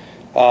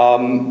 A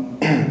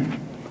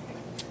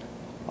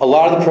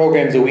lot of the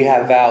programs that we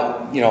have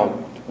out,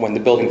 when the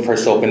building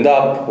first opened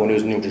up, when it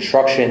was new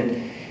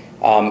construction,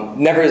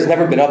 has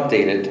never been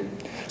updated.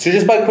 So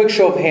just by a quick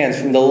show of hands,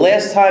 from the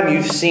last time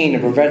you've seen a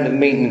preventive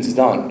maintenance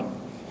done,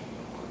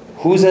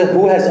 who has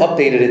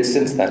updated it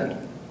since then?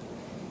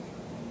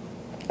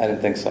 I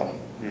didn't think so.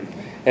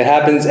 It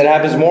happens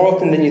more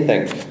often than you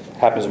think.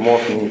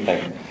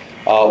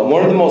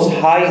 One of the most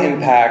high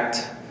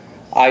impact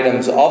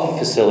items of a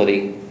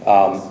facility,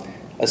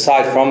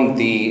 aside from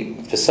the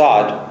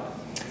facade,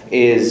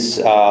 is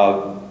the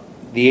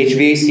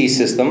HVAC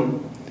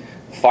system,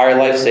 fire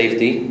life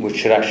safety, which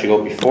should actually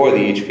go before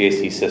the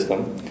HVAC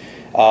system,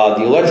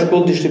 the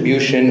electrical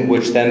distribution,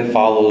 which then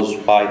follows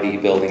by the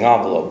building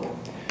envelope.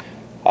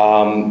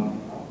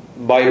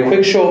 By a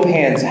quick show of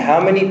hands,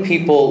 how many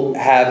people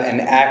have an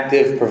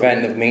active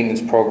preventive maintenance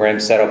program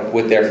set up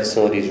with their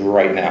facilities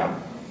right now?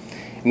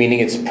 Meaning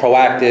it's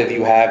proactive,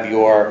 you have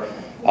your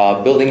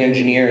building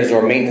engineers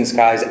or maintenance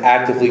guys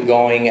actively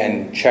going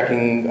and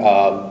checking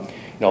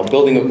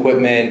building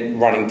equipment,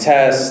 running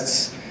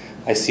tests.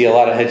 I see a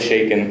lot of head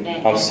shaking.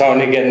 I'm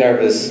starting to get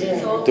nervous.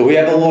 Do we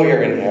have a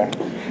lawyer in here?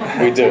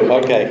 We do,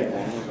 okay.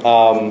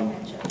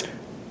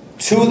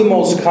 Two of the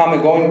most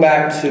common, going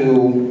back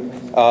to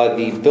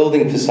the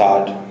building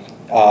facade,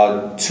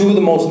 two of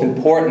the most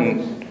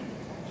important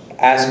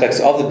aspects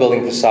of the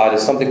building facade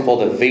is something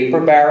called a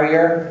vapor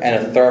barrier and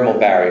a thermal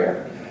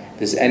barrier.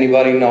 Does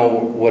anybody know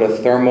what a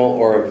thermal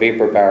or a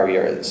vapor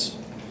barrier is?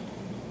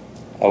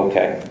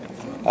 Okay.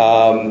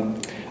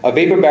 A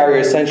vapor barrier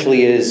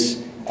essentially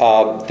is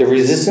the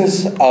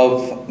resistance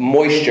of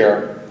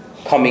moisture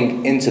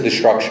coming into the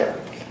structure.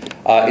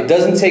 It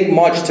doesn't take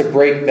much to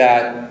break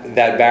that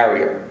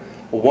barrier.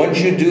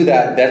 Once you do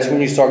that, that's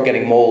when you start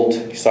getting mold,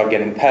 you start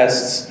getting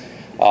pests,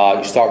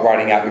 you start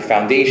rotting out your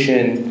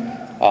foundation,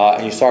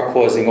 and you start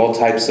causing all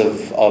types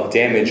of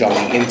damage on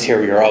the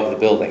interior of the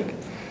building.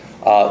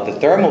 The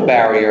thermal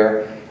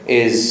barrier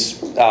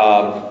is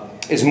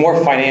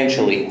more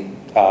financially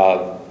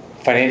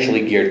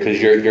geared,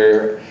 because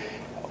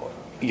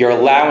you're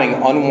allowing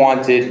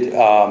unwanted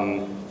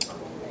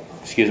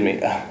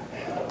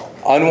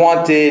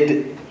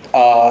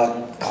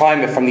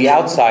climate from the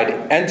outside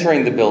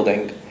entering the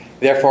building,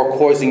 therefore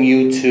causing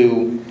you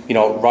to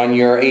run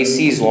your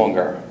ACs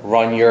longer,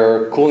 run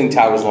your cooling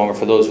towers longer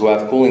for those who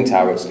have cooling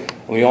towers.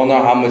 And we all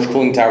know how much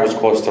cooling towers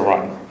cost to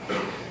run.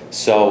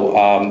 So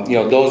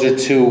those are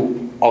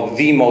two of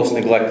the most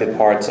neglected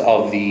parts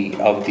of the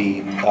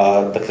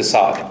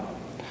facade.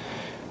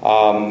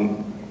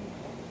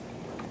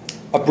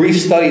 A brief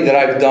study that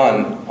I've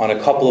done on a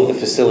couple of the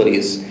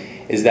facilities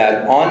is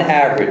that on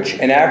average,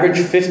 an average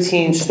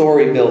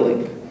 15-story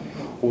building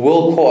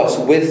will cost,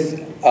 with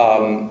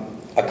a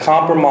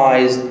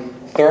compromised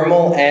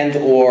thermal and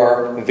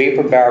or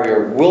vapor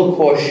barrier, will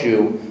cost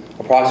you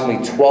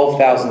approximately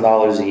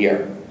 $12,000 a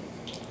year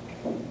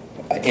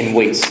in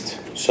waste.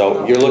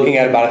 So you're looking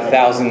at about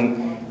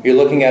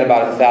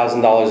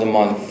 $1,000 a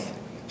month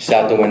just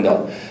out the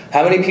window.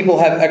 How many people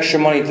have extra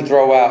money to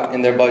throw out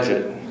in their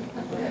budget?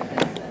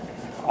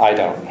 I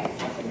don't.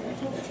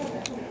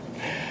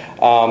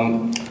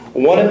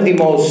 One of the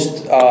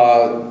most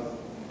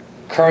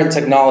current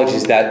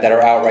technologies that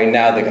are out right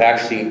now that could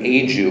actually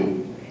aid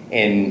you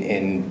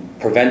in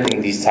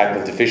preventing these type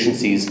of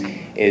deficiencies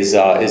is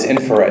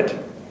infrared.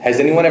 Has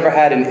anyone ever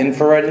had an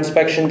infrared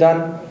inspection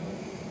done?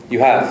 You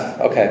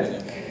have? Okay.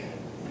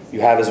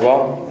 You have as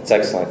well? That's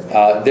excellent.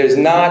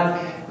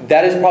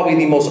 That is probably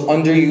the most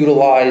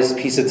underutilized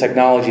piece of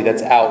technology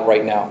that's out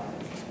right now.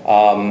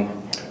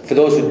 For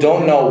those who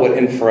don't know what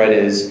infrared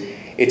is,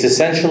 it's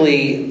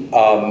essentially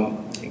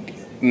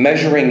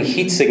measuring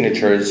heat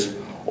signatures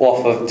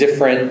off of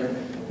different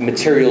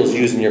materials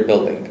used in your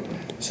building.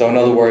 So in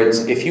other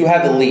words, if you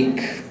have a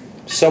leak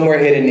somewhere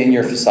hidden in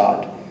your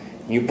facade,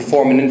 you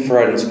perform an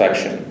infrared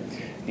inspection,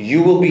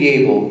 you will be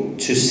able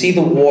to see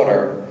the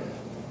water,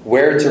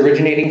 where it's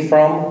originating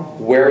from,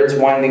 where it's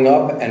winding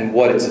up, and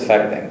what it's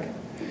affecting.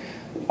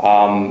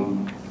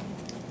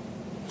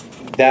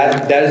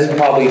 That is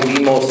probably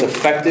the most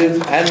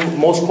effective and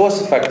most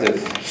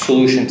cost-effective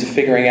solution to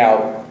figuring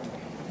out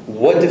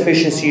what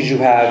deficiencies you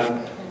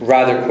have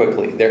rather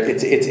quickly.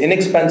 It's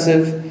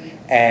inexpensive,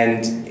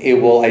 and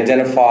it will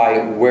identify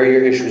where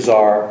your issues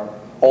are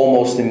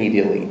almost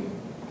immediately.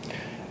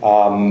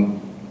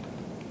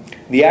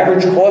 The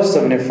average cost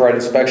of an infrared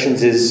inspection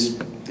is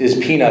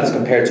peanuts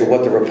compared to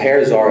what the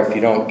repairs are if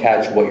you don't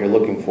catch what you're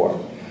looking for.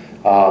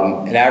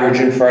 An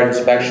average infrared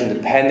inspection,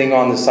 depending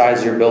on the size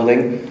of your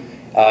building,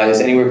 is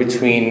anywhere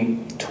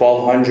between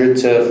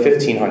 $1,200 to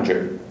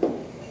 $1,500.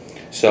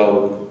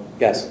 So,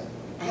 yes?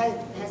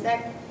 Has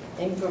that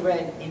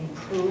infrared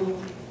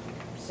improved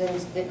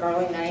since the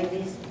early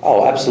 90s?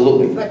 Oh,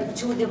 absolutely. But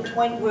to the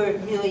point where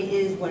it really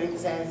is what it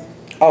says?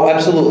 Oh,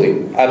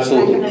 absolutely,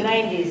 absolutely. Back in the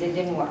 90s, it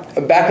didn't work.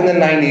 Back in the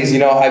 90s,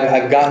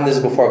 I've gotten this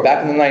before.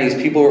 Back in the 90s,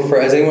 people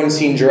refer, has anyone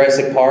seen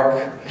Jurassic Park?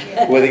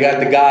 Where they got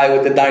the guy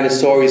with the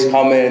dinosaurs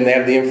coming and they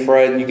have the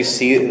infrared and you can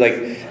see it,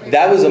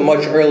 that was a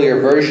much earlier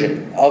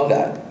version of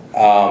that.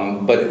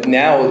 But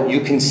now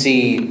you can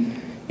see,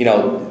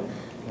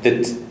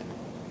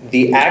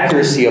 the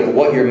accuracy of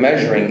what you're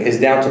measuring is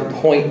down to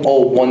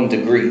 0.01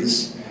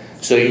 degrees.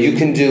 So you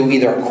can do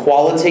either a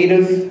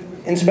qualitative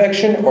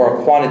inspection or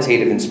a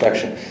quantitative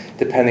inspection,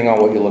 depending on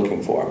what you're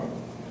looking for.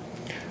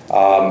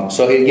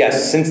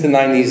 Yes, since the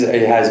 90s,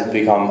 it has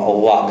become a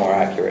lot more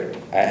accurate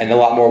and a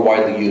lot more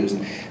widely used.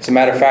 As a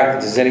matter of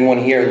fact, is anyone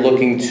here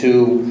looking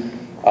to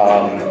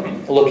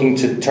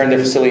turn their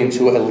facility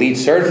into a LEED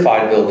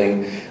certified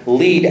building?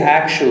 LEED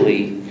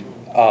actually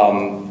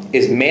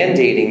is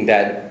mandating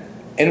that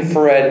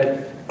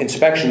infrared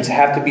inspections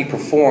have to be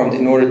performed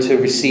in order to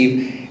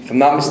receive, if I'm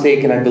not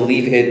mistaken, I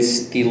believe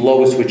it's the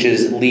lowest, which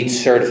is LEED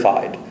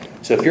certified.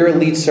 So if you're a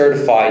LEED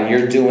certified and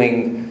you're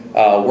doing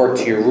work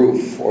to your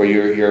roof, or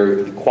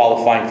you're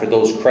qualifying for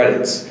those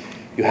credits,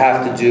 you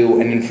have to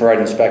do an infrared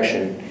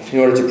inspection in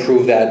order to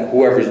prove that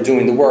whoever's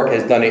doing the work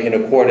has done it in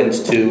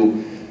accordance to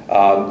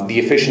the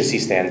efficiency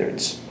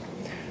standards.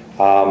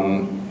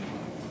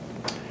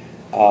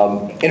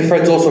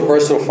 Infrared's also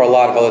versatile for a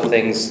lot of other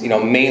things. You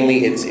know,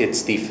 mainly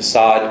it's the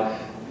facade,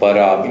 but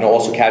you know,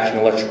 also catching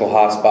electrical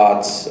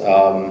hotspots,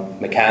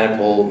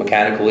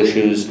 mechanical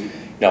issues, you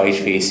know,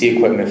 HVAC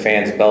equipment,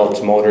 fans,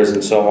 belts, motors,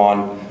 and so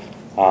on.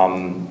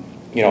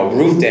 You know,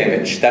 roof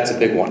damage, that's a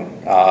big one.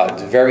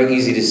 It's very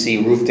easy to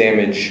see roof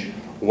damage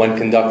when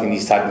conducting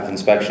these type of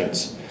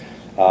inspections.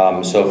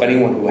 So if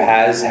anyone who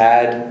has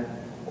had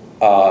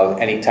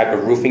any type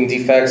of roofing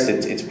defects,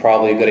 it's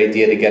probably a good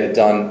idea to get it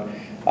done.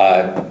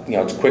 You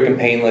know, it's quick and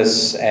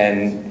painless,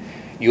 and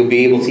you'll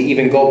be able to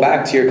even go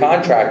back to your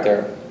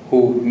contractor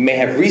who may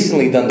have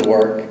recently done the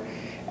work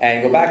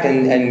and go back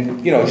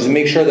and you know, just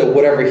make sure that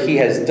whatever he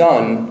has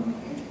done,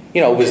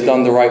 you know, was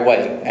done the right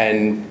way.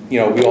 And you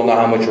know, we all know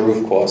how much a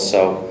roof costs,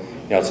 so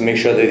you know, to make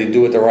sure that they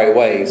do it the right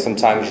way,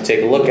 sometimes you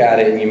take a look at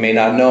it and you may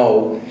not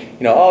know,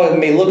 you know, oh, it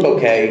may look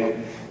okay.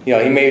 You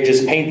know, he may have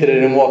just painted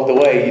it and walked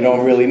away. You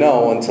don't really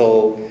know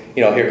until,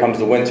 you know, here comes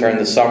the winter and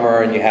the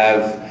summer, and you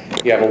have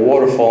a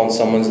waterfall in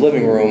someone's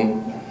living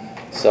room,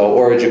 so,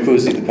 or a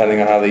jacuzzi, depending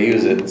on how they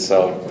use it.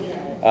 So,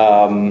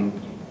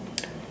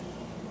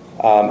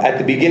 at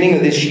the beginning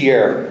of this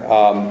year,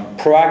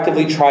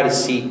 proactively try to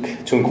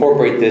seek to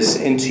incorporate this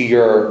into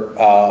your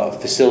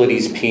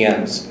facilities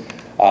PMs.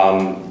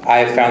 I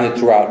have found it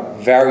throughout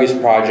various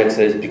projects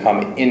that has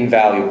become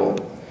invaluable.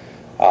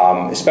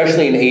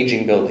 Especially in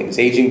aging buildings.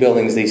 Aging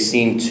buildings, they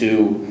seem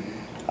to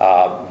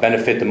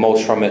benefit the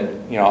most from it.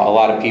 You know, a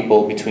lot of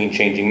people between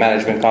changing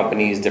management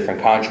companies,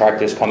 different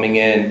contractors coming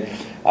in,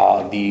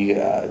 the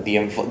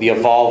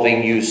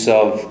evolving use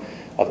of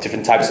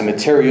different types of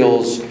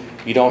materials.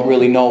 You don't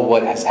really know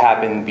what has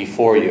happened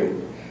before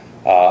you.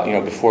 You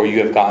know, before you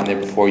have gotten there,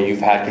 before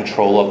you've had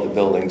control of the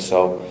building.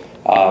 So,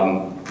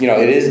 you know,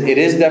 it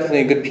is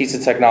definitely a good piece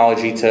of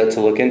technology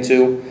to look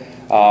into.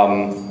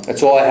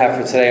 That's all I have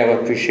for today. I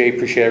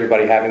appreciate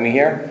everybody having me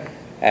here,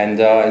 and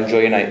enjoy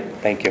your night.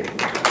 Thank you.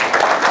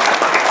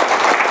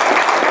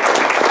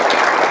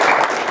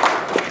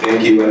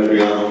 Thank you,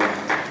 Adriano.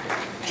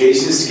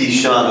 Jason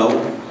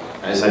Schiciano,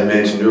 as I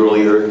mentioned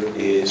earlier,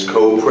 is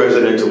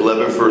co-president of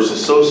Levitt-Fuirst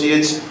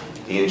Associates,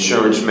 the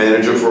insurance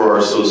manager for our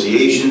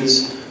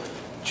associations.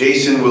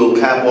 Jason will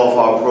cap off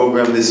our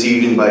program this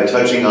evening by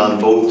touching on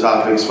both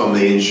topics from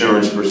the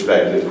insurance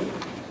perspective.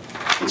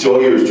 It's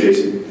all yours,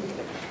 Jason.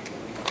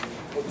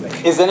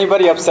 Is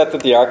anybody upset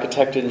that the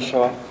architect didn't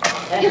show up?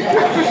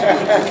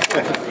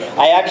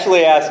 I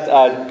actually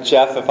asked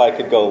Jeff if I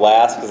could go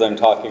last because I'm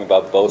talking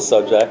about both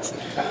subjects.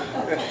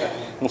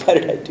 Why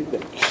did I do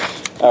that?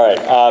 All right.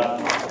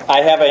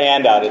 I have a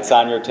handout. It's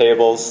on your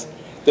tables.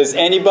 Does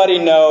anybody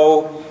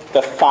know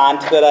the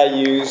font that I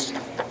used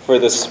for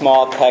the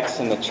small text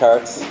in the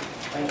charts?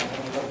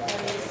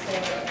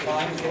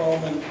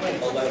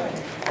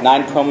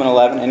 9 Roman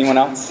 11. Anyone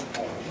else?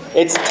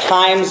 It's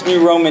Times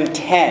New Roman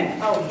 10.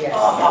 Oh, yes.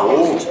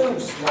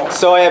 Oh,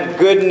 so I have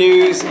good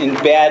news and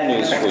bad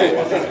news for you.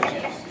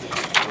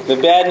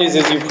 The bad news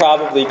is you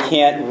probably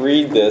can't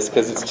read this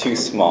because it's too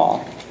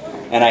small.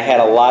 And I had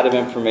a lot of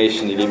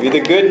information to give you. The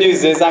good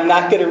news is I'm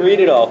not going to read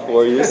it all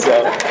for you,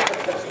 so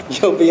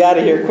you'll be out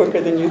of here quicker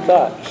than you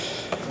thought.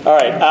 All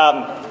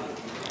right.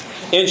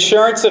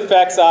 Insurance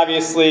affects,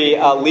 obviously,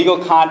 legal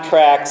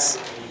contracts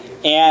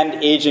and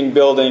aging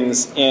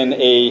buildings in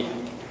a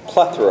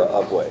plethora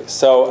of ways.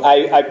 So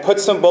I put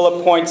some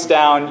bullet points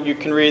down. You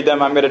can read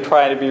them. I'm going to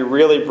try to be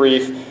really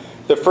brief.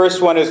 The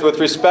first one is with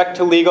respect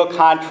to legal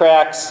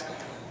contracts.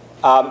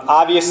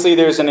 Obviously,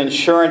 there's an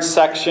insurance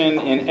section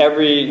in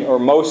every or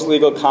most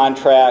legal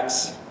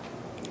contracts.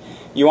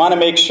 You want to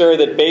make sure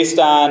that based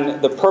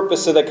on the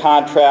purpose of the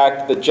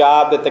contract, the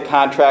job that the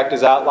contract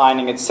is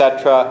outlining,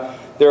 etc.,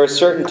 there are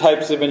certain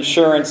types of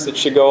insurance that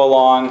should go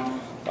along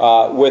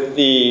with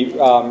the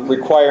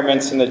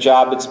requirements and the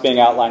job that's being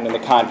outlined in the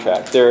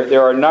contract.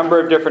 There are a number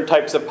of different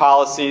types of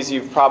policies.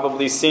 You've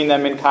probably seen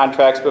them in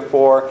contracts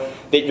before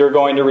that you're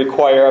going to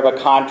require of a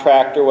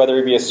contractor, whether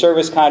it be a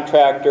service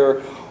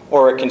contractor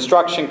or a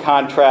construction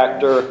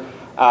contractor,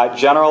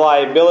 general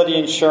liability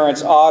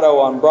insurance,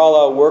 auto,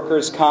 umbrella,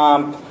 workers'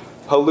 comp,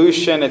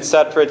 pollution,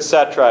 etc.,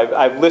 etc.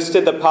 I've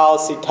listed the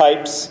policy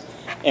types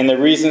and the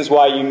reasons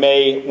why you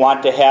may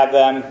want to have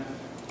them.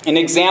 And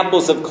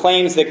examples of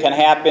claims that can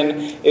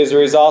happen as a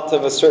result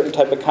of a certain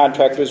type of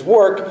contractor's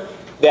work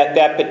that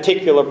that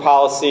particular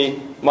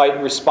policy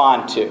might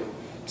respond to.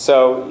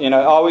 So, you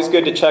know, always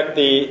good to check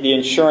the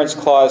insurance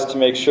clause to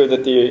make sure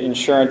that the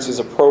insurance is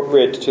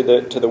appropriate to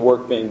the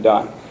work being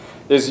done.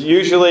 There's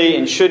usually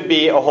and should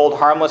be a hold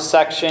harmless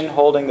section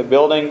holding the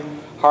building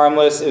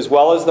harmless, as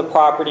well as the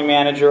property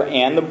manager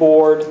and the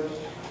board.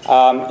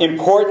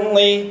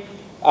 Importantly,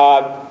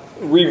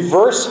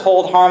 reverse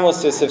hold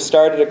harmlessness have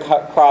started to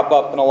crop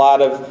up in a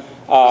lot of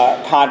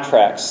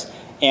contracts.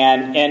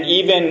 And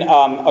even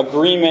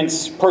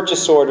agreements,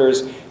 purchase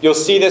orders. You'll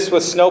see this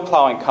with snow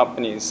plowing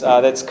companies.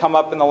 That's come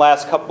up in the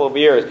last couple of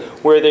years,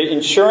 where the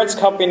insurance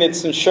company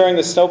that's insuring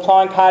the snow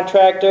plowing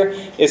contractor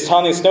is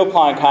telling the snow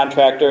plowing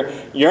contractor,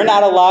 you're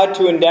not allowed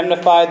to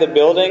indemnify the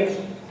building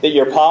that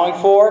you're plowing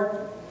for,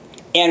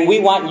 and we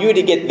want you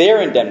to get their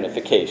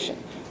indemnification.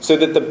 so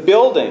that the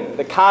building,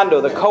 the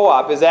condo, the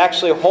co-op is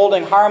actually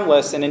holding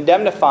harmless and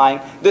indemnifying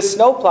the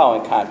snow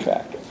plowing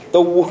contractor.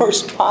 The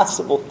worst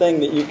possible thing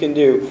that you can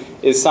do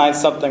is sign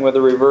something with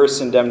a reverse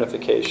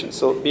indemnification.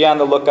 So be on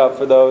the lookout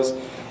for those.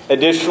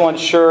 Additional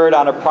insured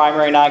on a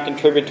primary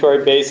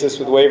non-contributory basis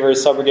with waiver of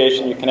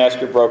subrogation. You can ask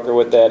your broker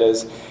what that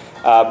is,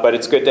 but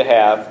it's good to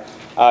have.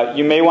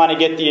 You may want to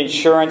get the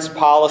insurance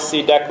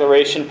policy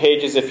declaration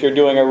pages if you're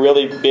doing a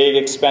really big,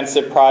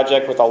 expensive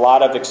project with a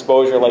lot of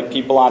exposure, like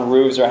people on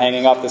roofs or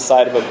hanging off the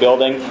side of a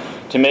building,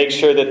 to make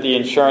sure that the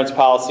insurance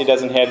policy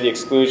doesn't have the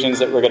exclusions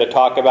that we're going to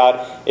talk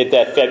about at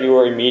that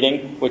February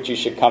meeting, which you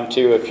should come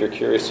to if you're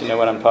curious to know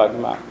what I'm talking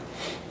about.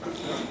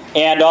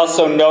 And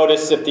also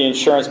notice if the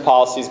insurance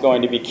policy is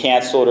going to be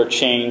canceled or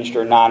changed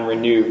or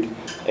non-renewed.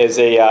 As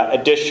a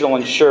additional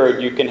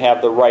insured, you can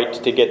have the right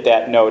to get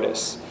that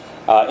notice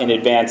in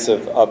advance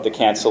of the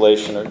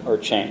cancellation or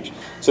change.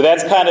 So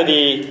that's kind of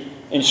the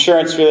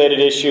insurance-related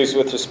issues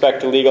with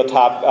respect to legal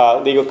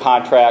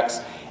contracts.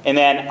 And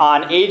then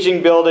on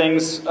aging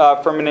buildings,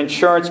 from an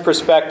insurance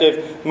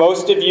perspective,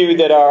 most of you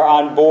that are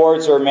on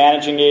boards or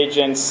managing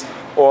agents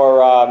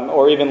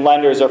or even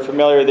lenders are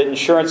familiar that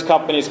insurance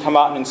companies come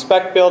out and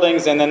inspect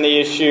buildings, and then they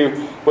issue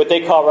what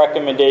they call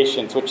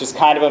recommendations, which is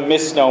kind of a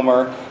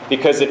misnomer,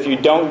 because if you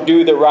don't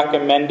do the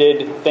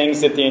recommended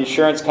things that the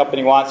insurance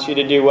company wants you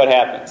to do, what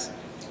happens?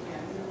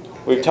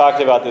 We've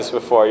talked about this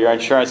before. Your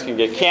insurance can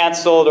get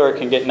canceled or it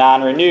can get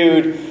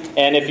non-renewed.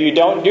 And if you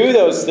don't do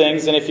those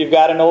things, and if you've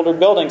got an older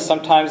building,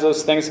 sometimes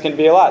those things can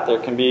be a lot. There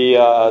can be,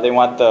 they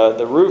want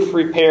the roof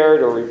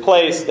repaired or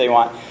replaced. They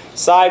want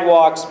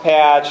sidewalks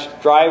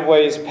patched,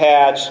 driveways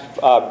patched,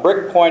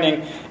 brick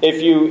pointing.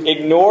 If you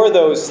ignore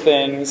those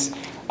things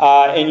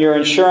and your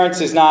insurance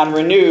is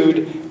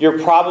non-renewed, you're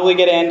probably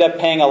going to end up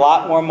paying a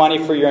lot more money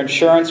for your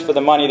insurance for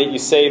the money that you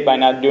save by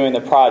not doing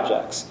the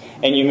projects.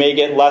 And you may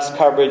get less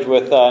coverage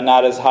with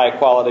not as high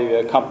quality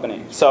a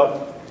company.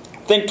 So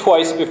think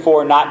twice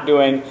before not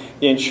doing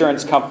the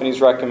insurance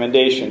company's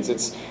recommendations.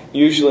 It's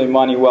usually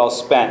money well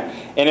spent.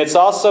 And it's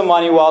also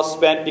money well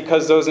spent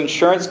because those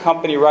insurance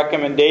company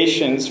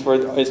recommendations,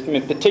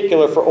 in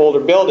particular for older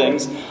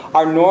buildings,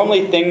 are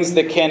normally things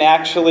that can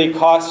actually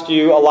cost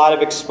you a lot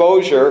of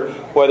exposure,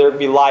 whether it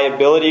be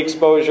liability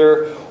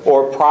exposure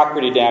or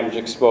property damage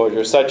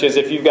exposure, such as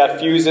if you've got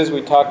fuses.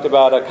 We talked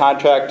about a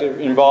contract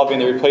involving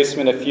the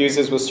replacement of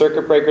fuses with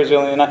circuit breakers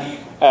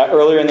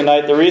earlier in the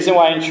night. The reason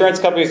why insurance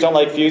companies don't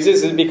like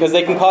fuses is because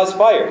they can cause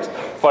fires.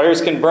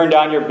 Fires can burn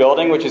down your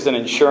building, which is an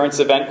insurance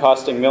event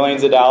costing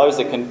millions of dollars.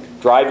 It can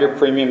drive your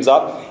premiums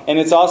up, and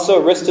it's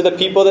also a risk to the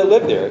people that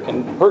live there. It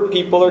can hurt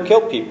people or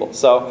kill people.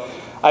 So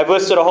I've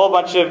listed a whole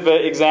bunch of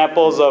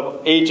examples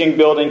of aging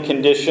building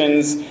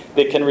conditions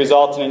that can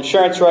result in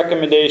insurance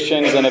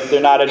recommendations, and if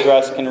they're not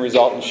addressed, can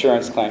result in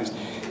insurance claims.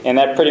 And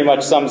that pretty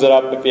much sums it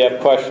up. If you have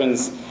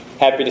questions,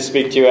 happy to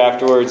speak to you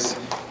afterwards.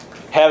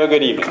 Have a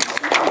good evening.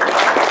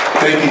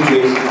 Thank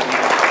you, Jason.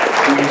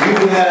 We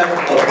do have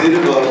a bit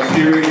of a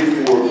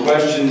period for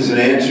questions and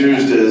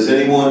answers. Does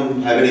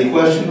anyone have any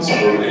questions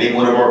for any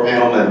one of our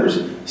panel members?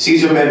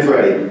 Cesar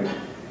Manfredi.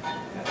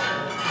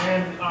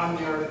 And on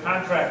your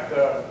contract,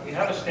 you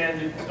have a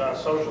standard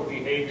social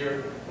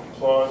behavior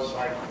clause,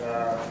 like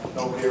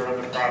no beer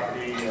on the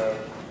property,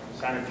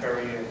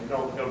 sanitary, and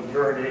no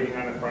urinating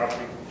on the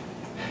property.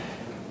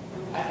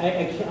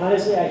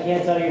 Honestly, I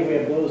can't tell you if we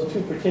have those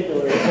two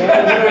particular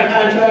examples in our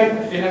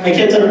contract. I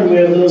can't tell you if we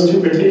have those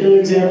two particular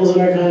examples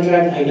in our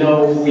contract. I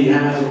know we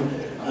have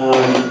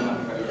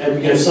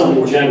some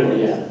in general,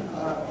 yeah.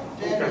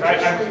 Because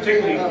I'm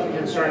particularly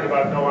concerned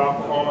about no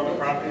alcohol on the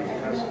property,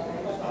 because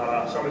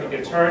somebody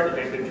gets hurt,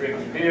 they've been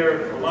drinking beer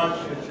for lunch,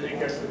 and it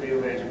gets to be a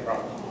major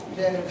problem.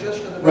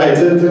 Right,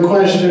 the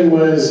question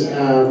was,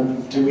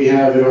 do we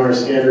have in our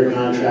standard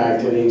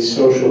contract any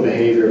social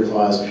behavior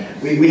clause?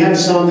 We have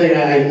something,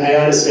 I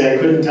honestly, I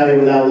couldn't tell you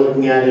without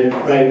looking at it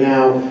right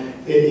now,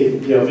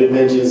 if it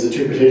mentions the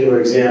two particular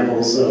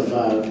examples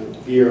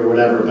of beer or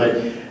whatever, but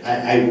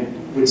I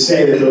would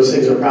say that those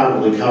things are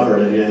probably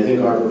covered. I mean, I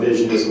think our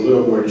provision is a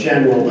little more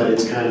general, but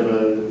it's kind of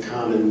a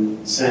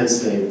common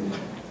sense thing.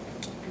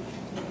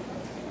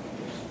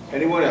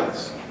 Anyone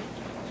else?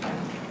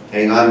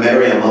 Hang on,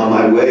 Mary, I'm on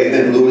my way.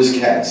 Then Louis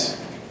Katz.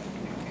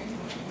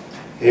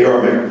 Here you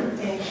are, Mary.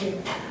 Thank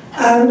you.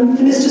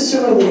 Mr.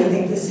 Cirulli, I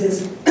think this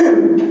is.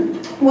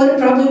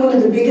 Probably one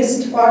of the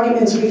biggest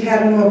arguments we've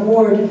had on our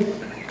board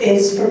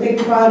is for big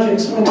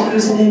projects when to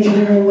use an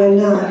engineer and when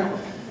not.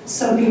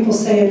 Some people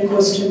say it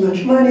costs too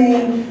much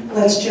money,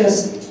 let's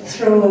just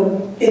throw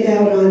a bid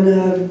out on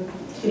a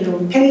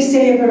penny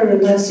saver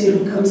and let's see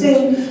who comes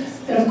in.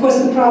 And of course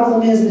the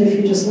problem is that if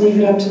you just leave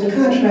it up to the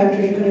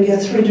contractor, you're going to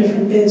get 3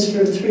 different bids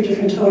for 3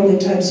 different totally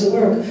types of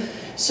work.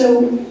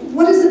 So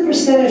what is the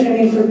percentage, I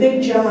mean, for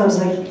big jobs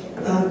like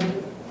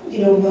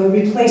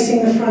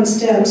replacing the front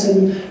steps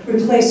and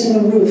replacing a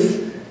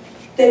roof,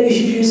 that you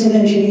should use an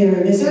engineer?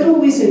 And is that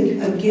always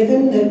a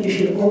given, that you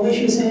should always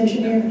use an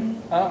engineer?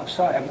 Oh, I'm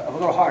sorry, I'm a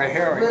little hard of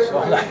hearing.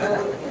 So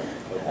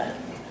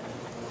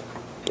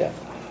Yeah.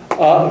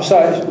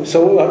 Sorry,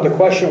 so the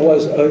question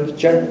was,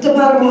 The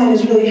bottom line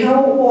is really,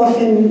 how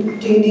often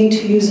do you need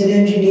to use an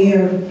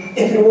engineer,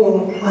 if at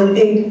all, on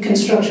big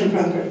construction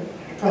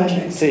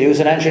projects? to use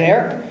an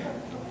engineer?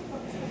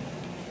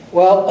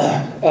 Well,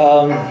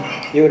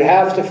 you would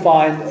have to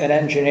find an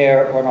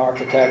engineer or an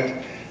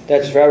architect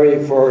that's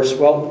very versed,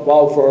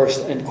 well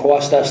versed in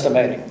cost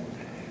estimating.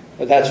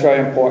 But that's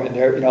very important.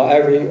 There,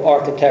 every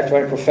architect or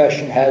any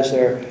profession has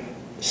their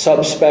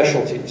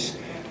subspecialties.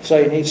 So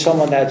you need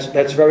someone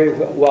that's very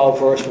well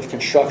versed with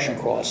construction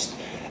costs.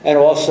 And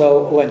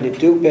also, when you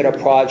do bid a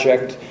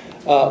project,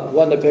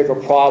 one of the bigger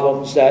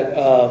problems that,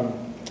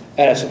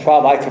 and it's a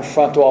problem I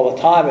confront all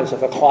the time, is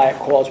if a client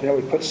calls me,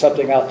 we put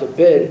something out to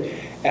bid,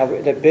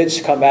 and the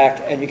bids come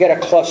back, and you get a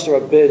cluster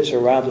of bids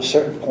around a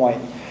certain point.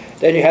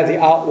 Then you have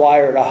the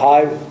outlier, the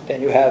high,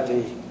 then you have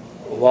the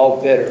low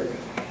bidder.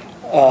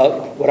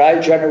 What I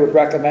generally would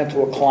recommend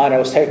to a client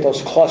is take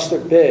those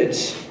clustered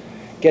bids,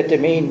 get the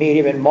mean,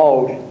 medium, and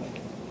mode.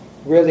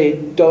 Really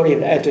don't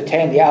even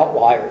entertain the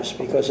outliers,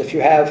 because if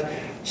you have,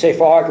 say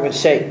for argument's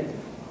sake,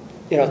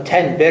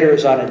 10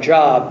 bidders on a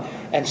job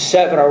and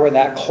 7 are in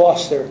that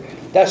cluster,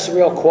 that's the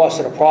real cost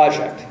of the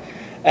project.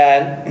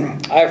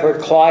 And I've heard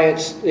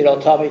clients,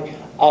 tell me,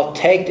 I'll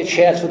take the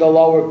chance for the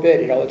lower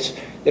bid. It's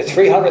the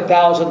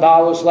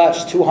 $300,000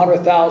 less,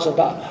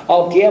 $200,000.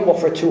 I'll gamble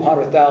for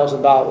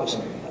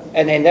 $200,000,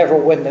 and they never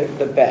win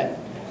the bet,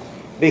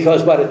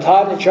 because by the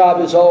time the job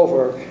is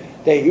over,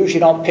 they usually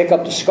don't pick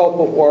up the scope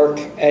of work,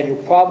 and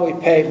you probably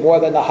pay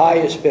more than the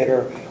highest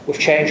bidder with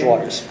change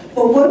orders.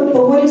 But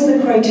what is the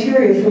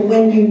criteria for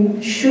when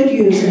you should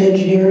use an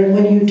engineer and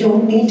when you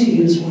don't need to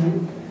use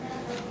one?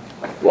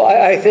 Well,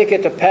 I think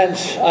it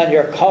depends on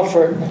your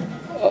comfort,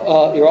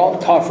 your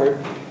own comfort,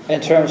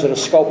 in terms of the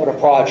scope of the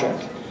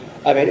project.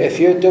 I mean, if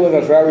you're doing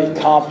a very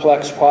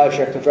complex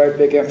project, a very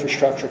big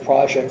infrastructure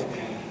project,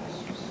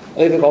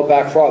 I'll even go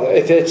back farther.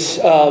 If it's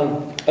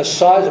a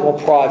sizable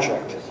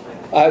project,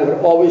 I would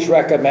always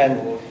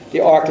recommend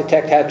the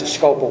architect have the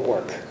scope of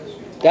work.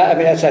 I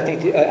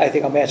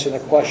think I'm answering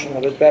the question a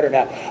little bit better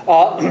now.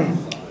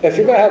 If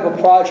you're going to have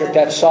a project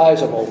that's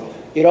sizable,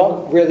 you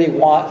don't really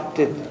want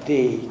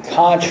the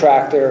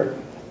contractor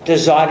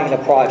designing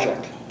the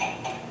project.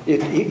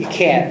 You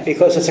can't,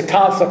 because it's a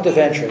conflict of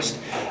interest.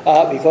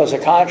 Because a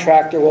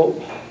contractor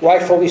will,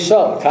 rightfully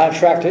so, a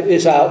contractor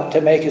is out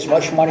to make as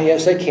much money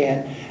as they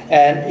can,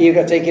 and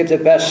even if they give the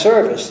best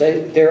service,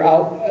 they're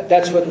out,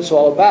 that's what it's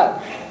all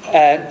about.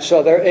 And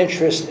so their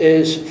interest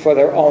is for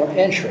their own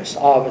interest,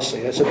 obviously.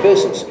 It's a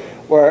business,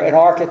 where an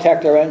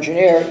architect or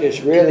engineer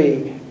is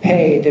really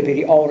paid to be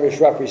the owner's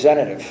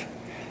representative.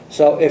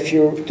 So if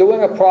you're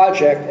doing a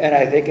project, and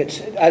I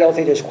don't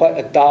think there's quite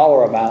a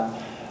dollar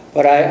amount,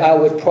 but I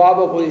would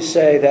probably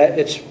say that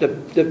it's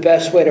the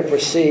best way to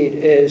proceed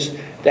is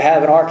to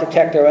have an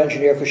architect or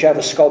engineer, because you have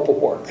a scope of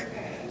work.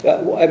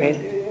 I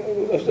mean,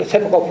 the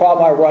typical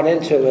problem I run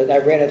into, and I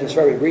ran into this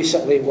very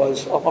recently,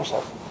 was, I'm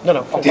sorry.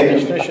 No,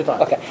 finish your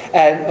thought. Okay,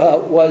 and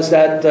was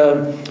that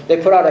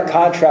they put out a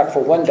contract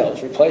for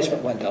windows,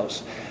 replacement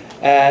windows,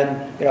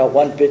 and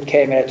one bid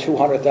came in at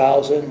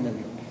 $200,000,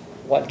 and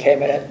one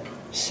came in at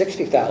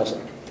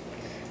 $60,000,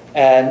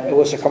 and it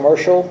was a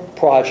commercial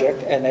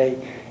project, and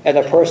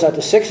the person at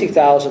the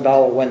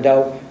 $60,000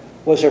 window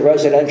was a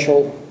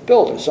residential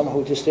builder, someone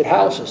who just did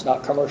houses,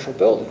 not commercial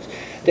buildings.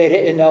 They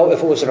didn't know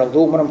if it was an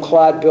aluminum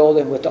clad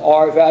building, what the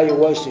R value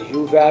was, the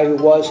U value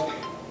was.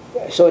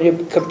 So when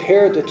you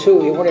compared the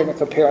two, you weren't even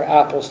comparing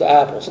apples to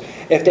apples.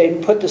 If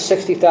they put the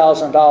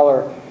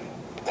 $60,000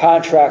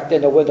 contract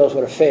in, the windows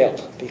would have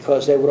failed,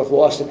 because they would have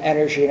lost in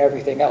energy and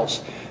everything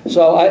else.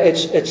 So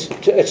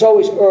it's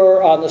always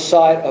on the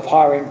side of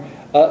hiring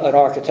an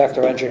architect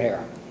or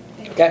engineer.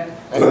 Okay?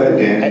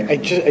 I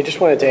just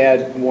wanted to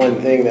add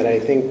one thing, that I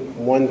think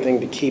one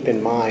thing to keep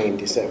in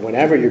mind is that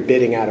whenever you're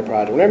bidding out a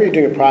project, whenever you're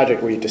doing a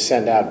project where you have to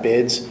send out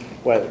bids,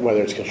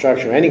 whether it's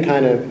construction or any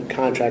kind of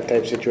contract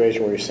type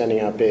situation where you're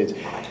sending out bids,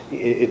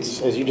 it's,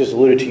 as you just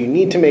alluded to, you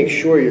need to make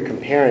sure you're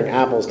comparing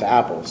apples to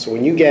apples. So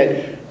when you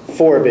get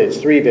 4 bids,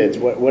 3 bids,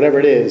 whatever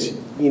it is,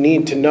 you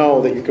need to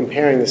know that you're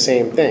comparing the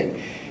same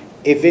thing.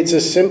 If it's a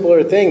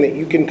simpler thing that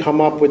you can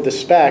come up with the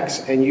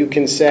specs and you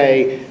can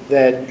say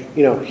that,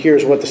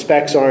 here's what the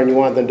specs are and you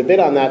want them to bid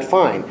on that,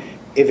 fine.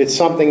 If it's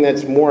something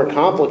that's more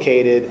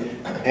complicated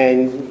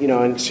and,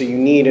 and so you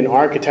need an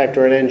architect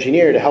or an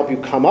engineer to help you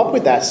come up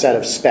with that set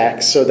of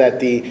specs so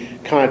that the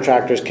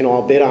contractors can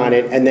all bid on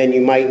it, and then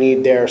you might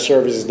need their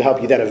services to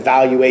help you then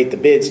evaluate the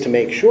bids to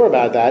make sure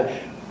about that,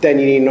 then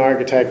you need an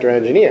architect or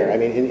engineer. I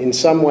mean, in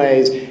some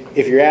ways,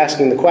 if you're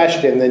asking the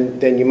question,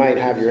 then you might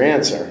have your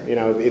answer.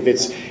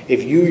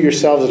 If you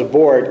yourselves as a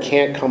board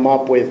can't come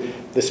up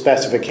with the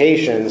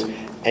specifications,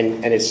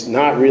 and it's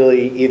not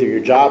really either your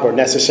job or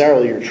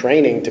necessarily your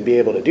training to be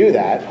able to do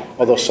that,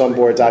 although some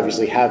boards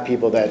obviously have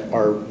people that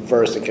are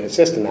versed and can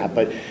assist in that,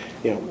 but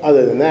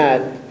Other than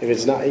that, if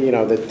it's not,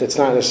 that's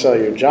not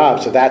necessarily your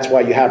job. So that's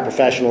why you have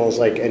professionals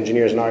like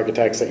engineers and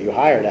architects that you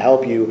hire to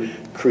help you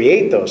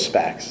create those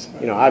specs.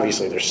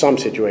 Obviously there's some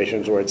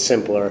situations where it's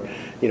simpler.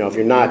 If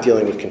you're not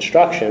dealing with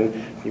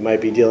construction, you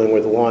might be dealing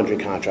with a laundry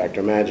contract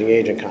or managing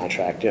agent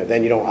contract.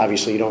 Then you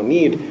don't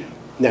need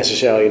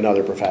necessarily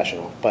another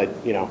professional. But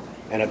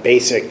and a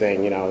basic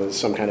thing,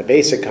 some kind of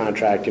basic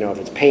contract. If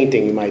it's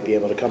painting, you might be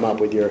able to come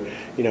up with your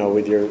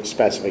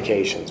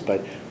specifications.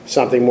 But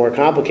something more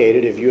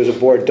complicated, if you as a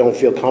board don't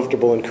feel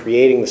comfortable in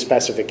creating the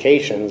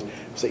specifications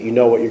so that you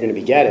know what you're going to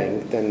be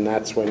getting, then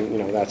that's when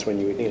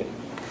you would need it.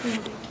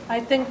 I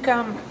think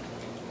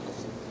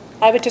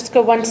I would just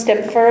go one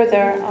step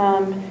further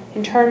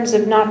in terms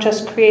of not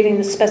just creating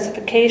the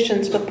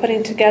specifications, but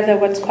putting together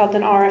what's called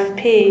an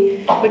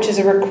RFP, which is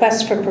a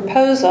request for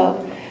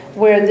proposal,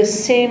 where the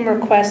same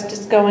request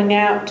is going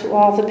out to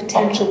all the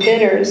potential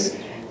bidders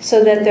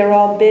so that they're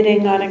all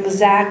bidding on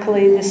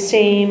exactly the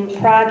same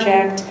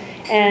project,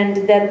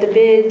 and that the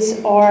bids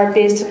are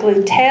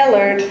basically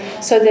tailored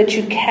so that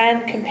you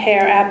can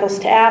compare apples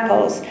to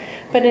apples.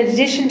 But in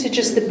addition to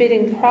just the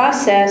bidding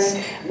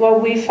process,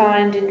 what we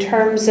find in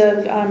terms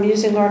of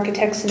using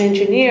architects and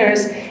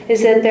engineers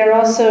is that they're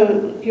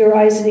also your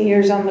eyes and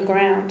ears on the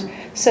ground,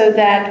 so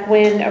that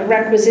when a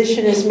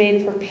requisition is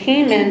made for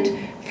payment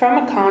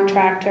from a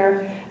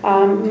contractor,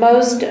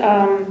 most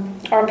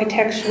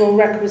architectural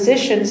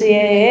requisitions, the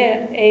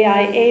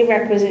AIA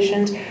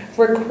requisitions,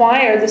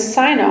 require the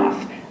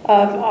sign-off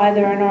of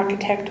either an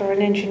architect or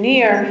an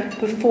engineer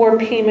before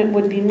payment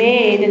would be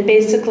made, and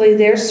basically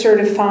they're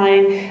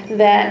certifying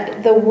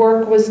that the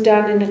work was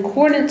done in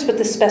accordance with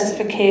the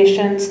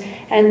specifications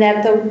and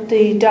that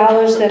the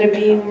dollars that are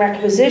being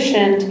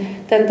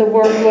requisitioned, that the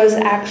work was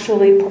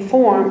actually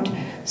performed.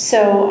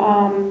 So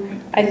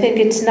I think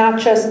it's not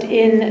just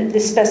in the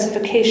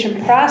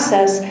specification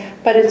process,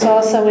 but it's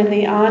also in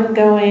the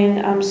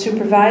ongoing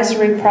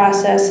supervisory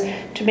process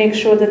to make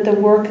sure that the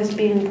work is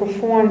being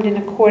performed in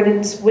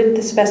accordance with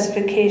the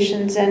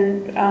specifications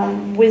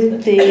and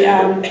with the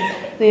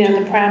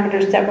the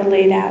parameters that were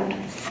laid out.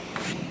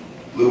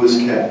 Louis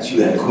Katz,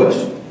 you had a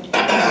question.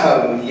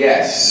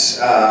 Yes,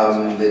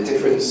 the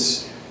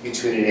difference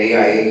between an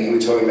AIA, you were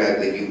talking about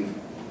that you've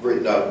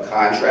written up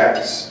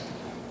contracts.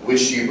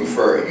 Which do you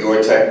prefer,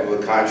 your type of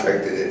a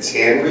contract that's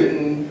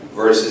handwritten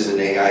versus an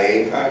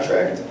AIA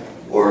contract?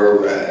 Or,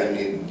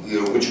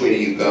 which way do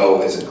you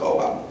go as a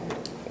co-op?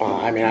 Well,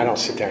 I don't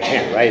sit there and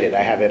handwrite it.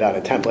 I have it on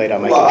a template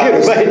on my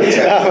computer.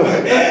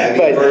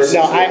 But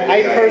no,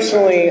 I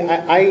personally,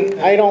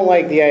 I don't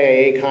like the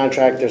AIA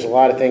contract. There's a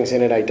lot of things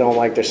in it I don't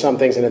like. There's some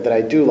things in it that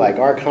I do like.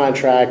 Our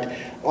contract,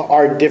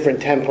 our different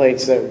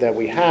templates that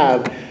we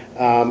have,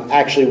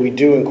 actually, we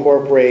do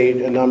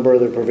incorporate a number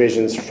of the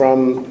provisions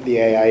from the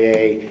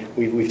AIA.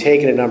 We've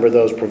taken a number of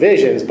those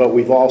provisions, but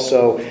we've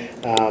also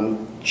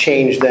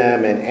changed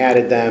them and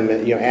added them,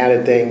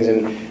 added things,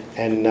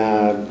 and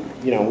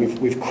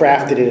we've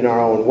crafted it in our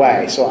own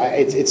way. So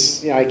I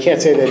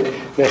can't say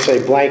that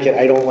necessarily blanket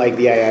I don't like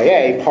the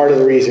AIA. Part of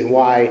the reason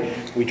why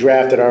we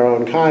drafted our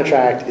own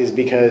contract is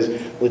because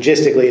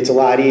logistically it's a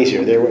lot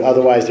easier.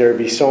 Otherwise there would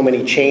be so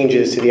many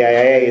changes to the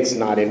AIA. It's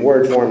not in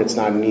Word form. It's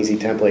not an easy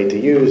template to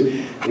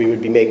use. We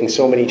would be making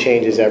so many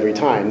changes every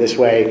time. This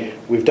way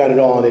we've done it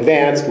all in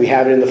advance. We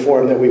have it in the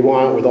form that we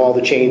want with all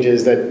the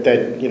changes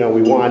that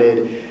we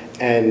wanted,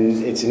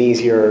 and it's an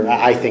easier,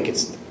 I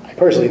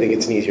personally think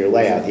it's an easier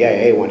layout. The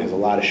AIA one has a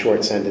lot of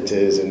short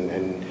sentences,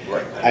 and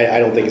I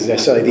don't think it's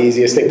necessarily the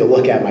easiest thing to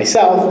look at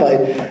myself,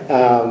 but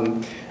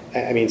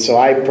so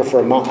I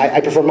prefer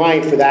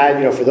mine for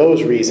that, for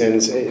those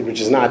reasons, which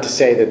is not to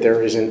say that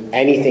there isn't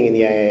anything in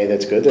the AIA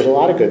that's good. There's a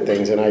lot of good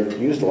things, and I've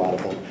used a lot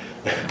of them.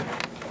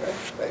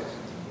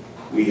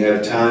 We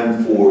have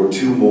time for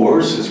 2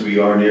 more since we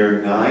are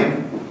nearing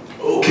 9.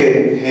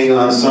 Okay, hang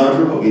on,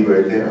 Sandra. I'll be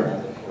right there.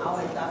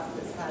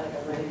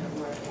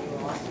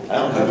 I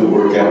don't have to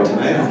work out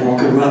tonight. I'm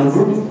walking around the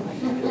room.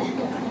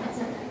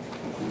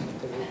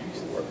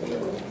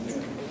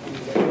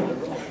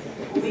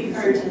 We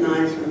heard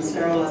tonight from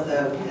several of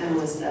the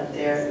panelists up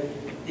there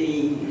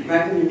the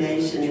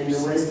recommendation and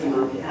the wisdom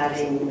of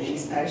having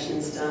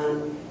inspections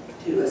done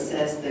to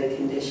assess the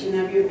condition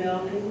of your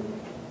building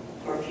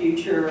for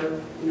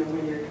future,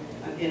 when you're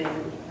getting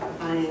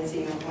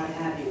financing or what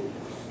have you.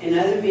 In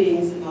other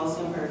meetings, I've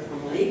also heard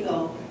from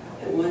legal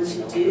that once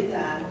you do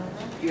that,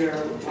 you're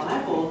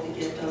liable to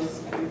get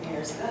those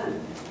repairs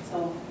done.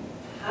 So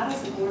how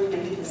does the board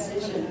make a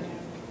decision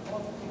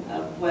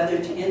of whether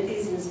to get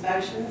these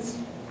inspections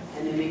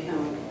and then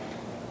become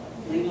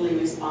legally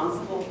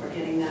responsible for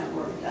getting that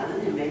work done,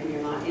 and maybe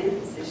you're not in a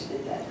position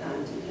at that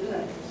time to do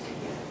it,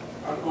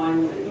 or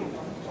going with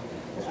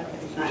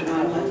not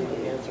knowing what to do?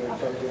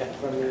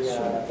 From the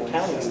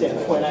accounting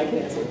standpoint, I can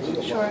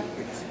answer. Sure.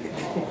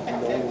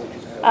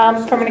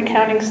 From an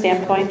accounting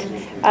standpoint,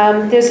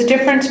 there's a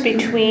difference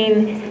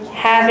between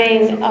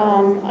having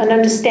an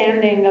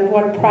understanding of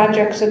what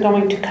projects are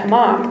going to come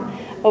up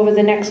over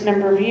the next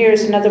number of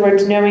years. In other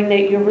words, knowing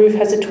that your roof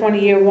has a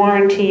 20-year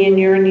warranty and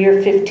you're in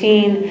year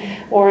 15,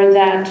 or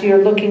that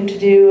you're looking to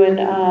do an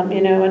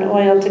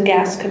oil to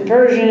gas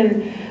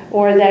conversion,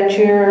 or that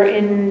you're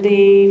in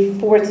the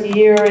 4th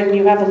year and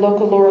you have a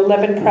local law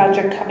 11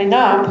 project coming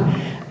up,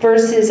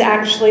 versus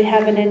actually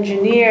have an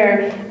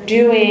engineer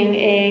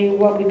doing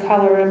what we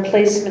call a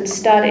replacement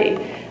study.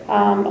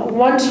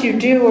 Once you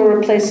do a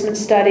replacement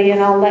study, and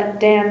I'll let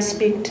Dan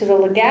speak to the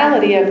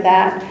legality of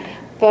that,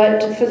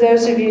 but for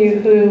those of you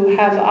who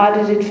have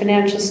audited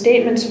financial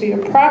statements for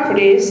your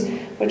properties,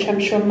 which I'm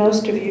sure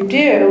most of you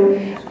do,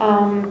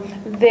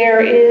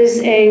 there is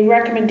a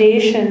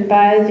recommendation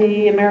by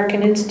the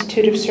American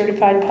Institute of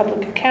Certified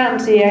Public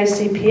Accountants, the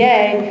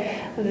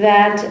AICPA,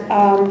 that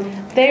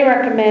they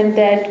recommend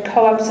that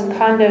co-ops and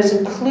condos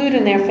include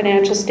in their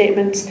financial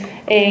statements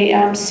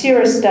a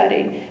CIRA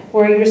study,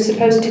 where you're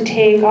supposed to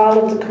take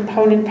all of the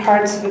component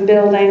parts of a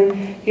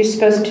building. You're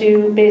supposed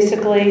to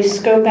basically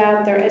scope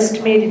out their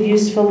estimated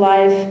useful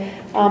life,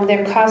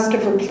 their cost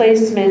of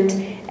replacement,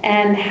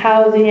 and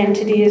how the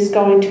entity is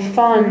going to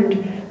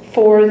fund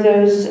for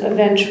those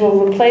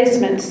eventual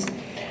replacements.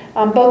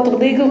 Both the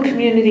legal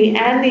community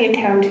and the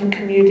accounting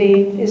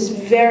community is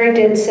very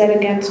dead set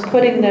against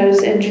putting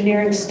those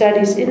engineering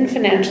studies in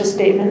financial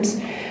statements,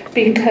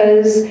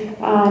 because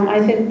I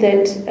think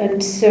that,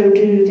 and so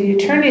do the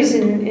attorneys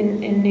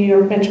in New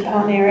York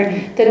metropolitan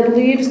area, that it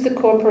leaves the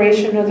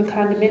corporation or the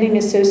condominium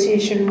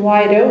association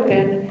wide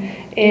open,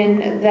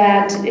 in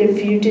that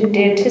if you didn't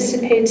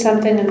anticipate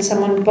something and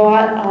someone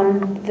bought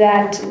on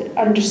that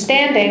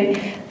understanding,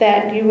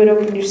 that you would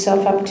open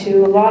yourself up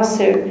to a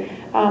lawsuit.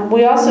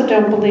 We also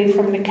don't believe,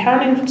 from an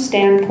accounting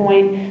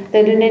standpoint,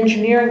 that an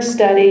engineering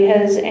study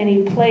has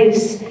any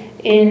place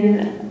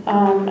in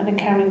an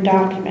accounting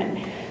document.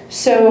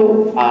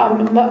 So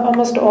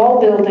almost all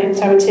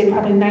buildings, I would say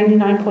probably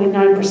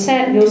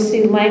 99.9%, you'll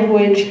see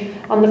language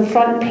on the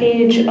front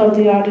page of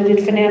the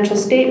audited financial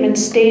statement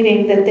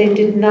stating that they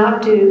did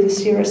not do the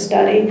CIRA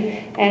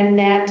study, and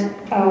that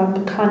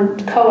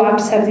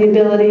co-ops have the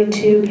ability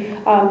to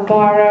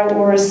borrow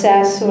or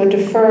assess or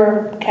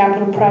defer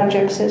capital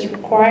projects as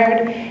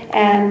required,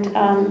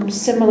 and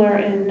similar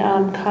in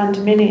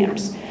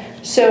condominiums.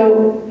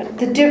 So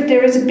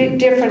there is a big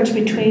difference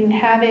between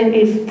having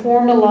a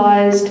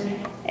formalized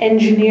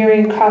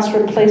engineering cost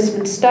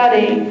replacement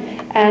study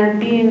and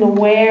being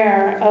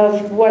aware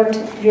of what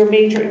your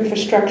major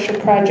infrastructure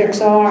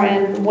projects are,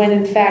 and when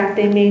in fact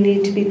they may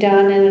need to be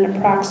done, and an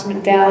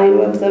approximate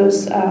value of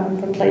those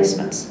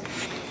replacements.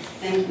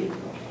 Thank you.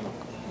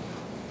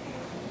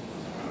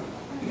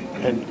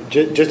 And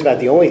just about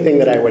the only thing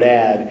that I would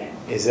add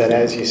is that,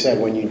 as you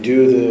said, when you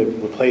do the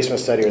replacement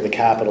study or the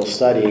capital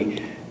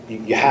study,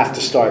 you have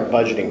to start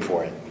budgeting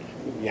for it.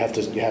 You have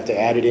to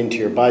add it into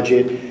your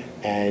budget,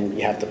 and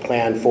you have to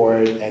plan for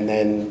it, and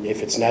then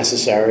if it's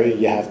necessary,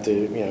 you have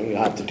to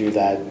do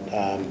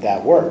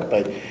that work.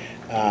 But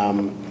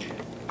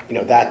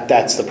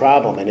that's the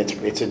problem, and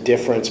it's a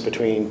difference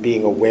between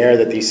being aware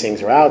that these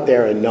things are out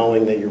there and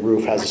knowing that your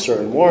roof has a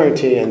certain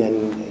warranty, and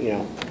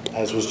then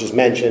as was just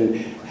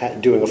mentioned,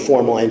 doing a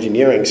formal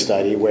engineering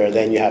study where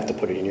then you have to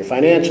put it in your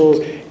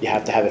financials, you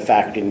have to have it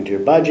factored into your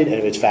budget, and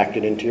if it's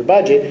factored into your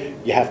budget,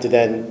 you have to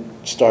then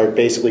start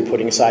basically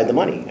putting aside the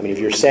money. I mean, if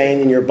you're saying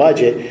in your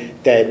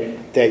budget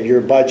that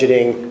you're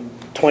budgeting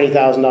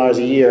 $20,000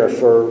 a year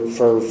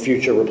for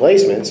future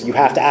replacements, you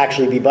have to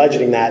actually be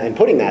budgeting that and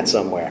putting that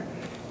somewhere.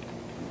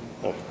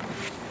 So.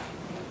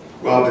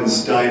 Robin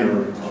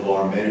Steiner of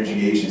our Managing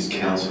Agents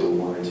Council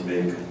wanted to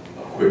make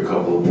a quick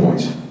couple of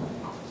points.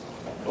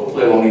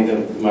 Hopefully I won't need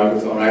the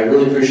microphone. I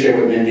really appreciate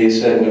what Mindy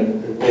said,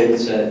 what David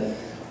said,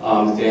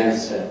 Dan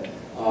said.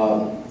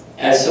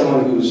 As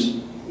someone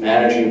who's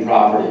managing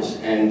properties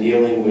and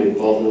dealing with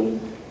both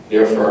of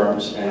their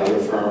firms and other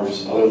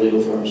firms, other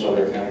legal firms,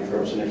 other accounting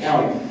firms in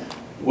accounting,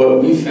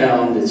 what we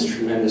found is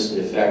tremendously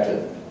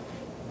effective,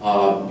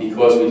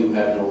 because we do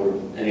have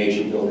an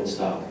aging building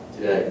stock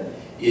today,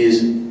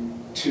 is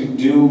to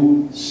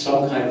do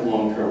some kind of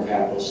long-term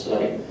capital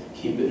study.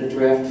 Keep it in a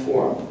draft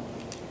form.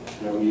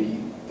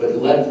 But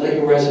let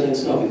your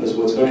residents know, because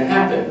what's going to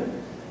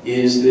happen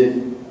is that,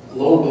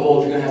 lo and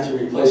behold, you're going to have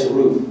to replace a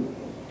roof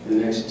in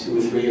the next 2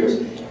 or 3 years.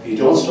 If you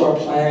don't start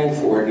planning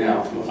for it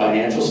now, from a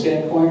financial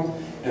standpoint,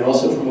 and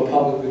also from a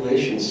public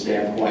relations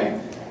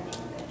standpoint,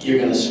 you're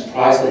going to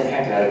surprise the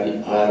heck out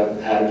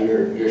of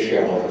your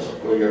shareholders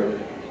or your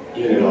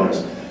unit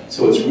owners.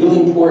 So it's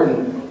really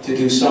important to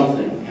do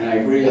something, and I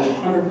agree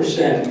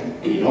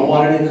 100% that you don't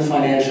want it in the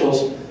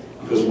financials,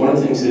 because one of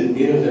the things that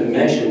neither of them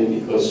mentioned,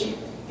 because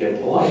they're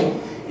polite,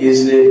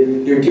 is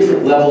that there are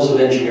different levels of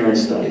engineering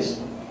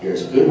studies.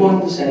 There's good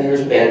ones and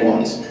there's bad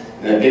ones.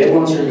 And the bad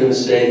ones are going to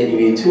say that you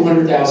need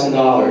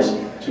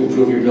 $200,000 to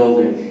improve your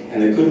building,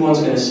 and the good one's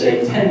going to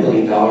say $10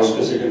 million,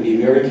 because they're going to be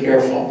very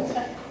careful.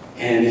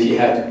 And if you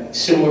have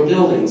similar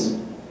buildings,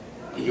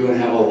 you're going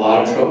to have a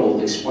lot of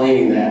trouble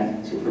explaining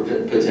that to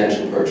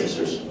potential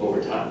purchasers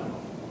over time.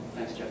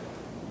 Thanks, Jeff.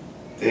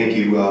 Thank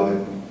you,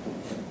 Robin.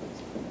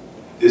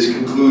 This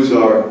concludes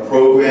our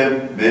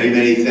program. Many,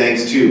 many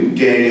thanks to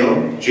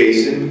Daniel,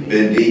 Jason,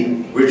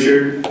 Mindy,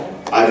 Richard,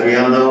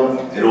 Adriano,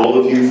 and all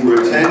of you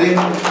for attending.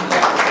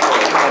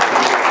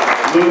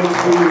 Look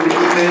through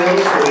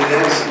emails for the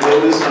next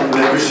notice on the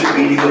membership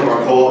meeting of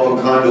our Co-op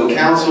and Condo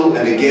Council.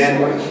 And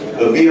again,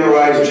 the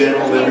BRI's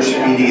general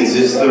membership meeting is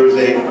this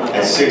Thursday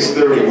at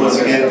 6:30. Once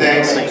again,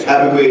 thanks.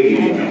 Have a great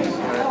evening.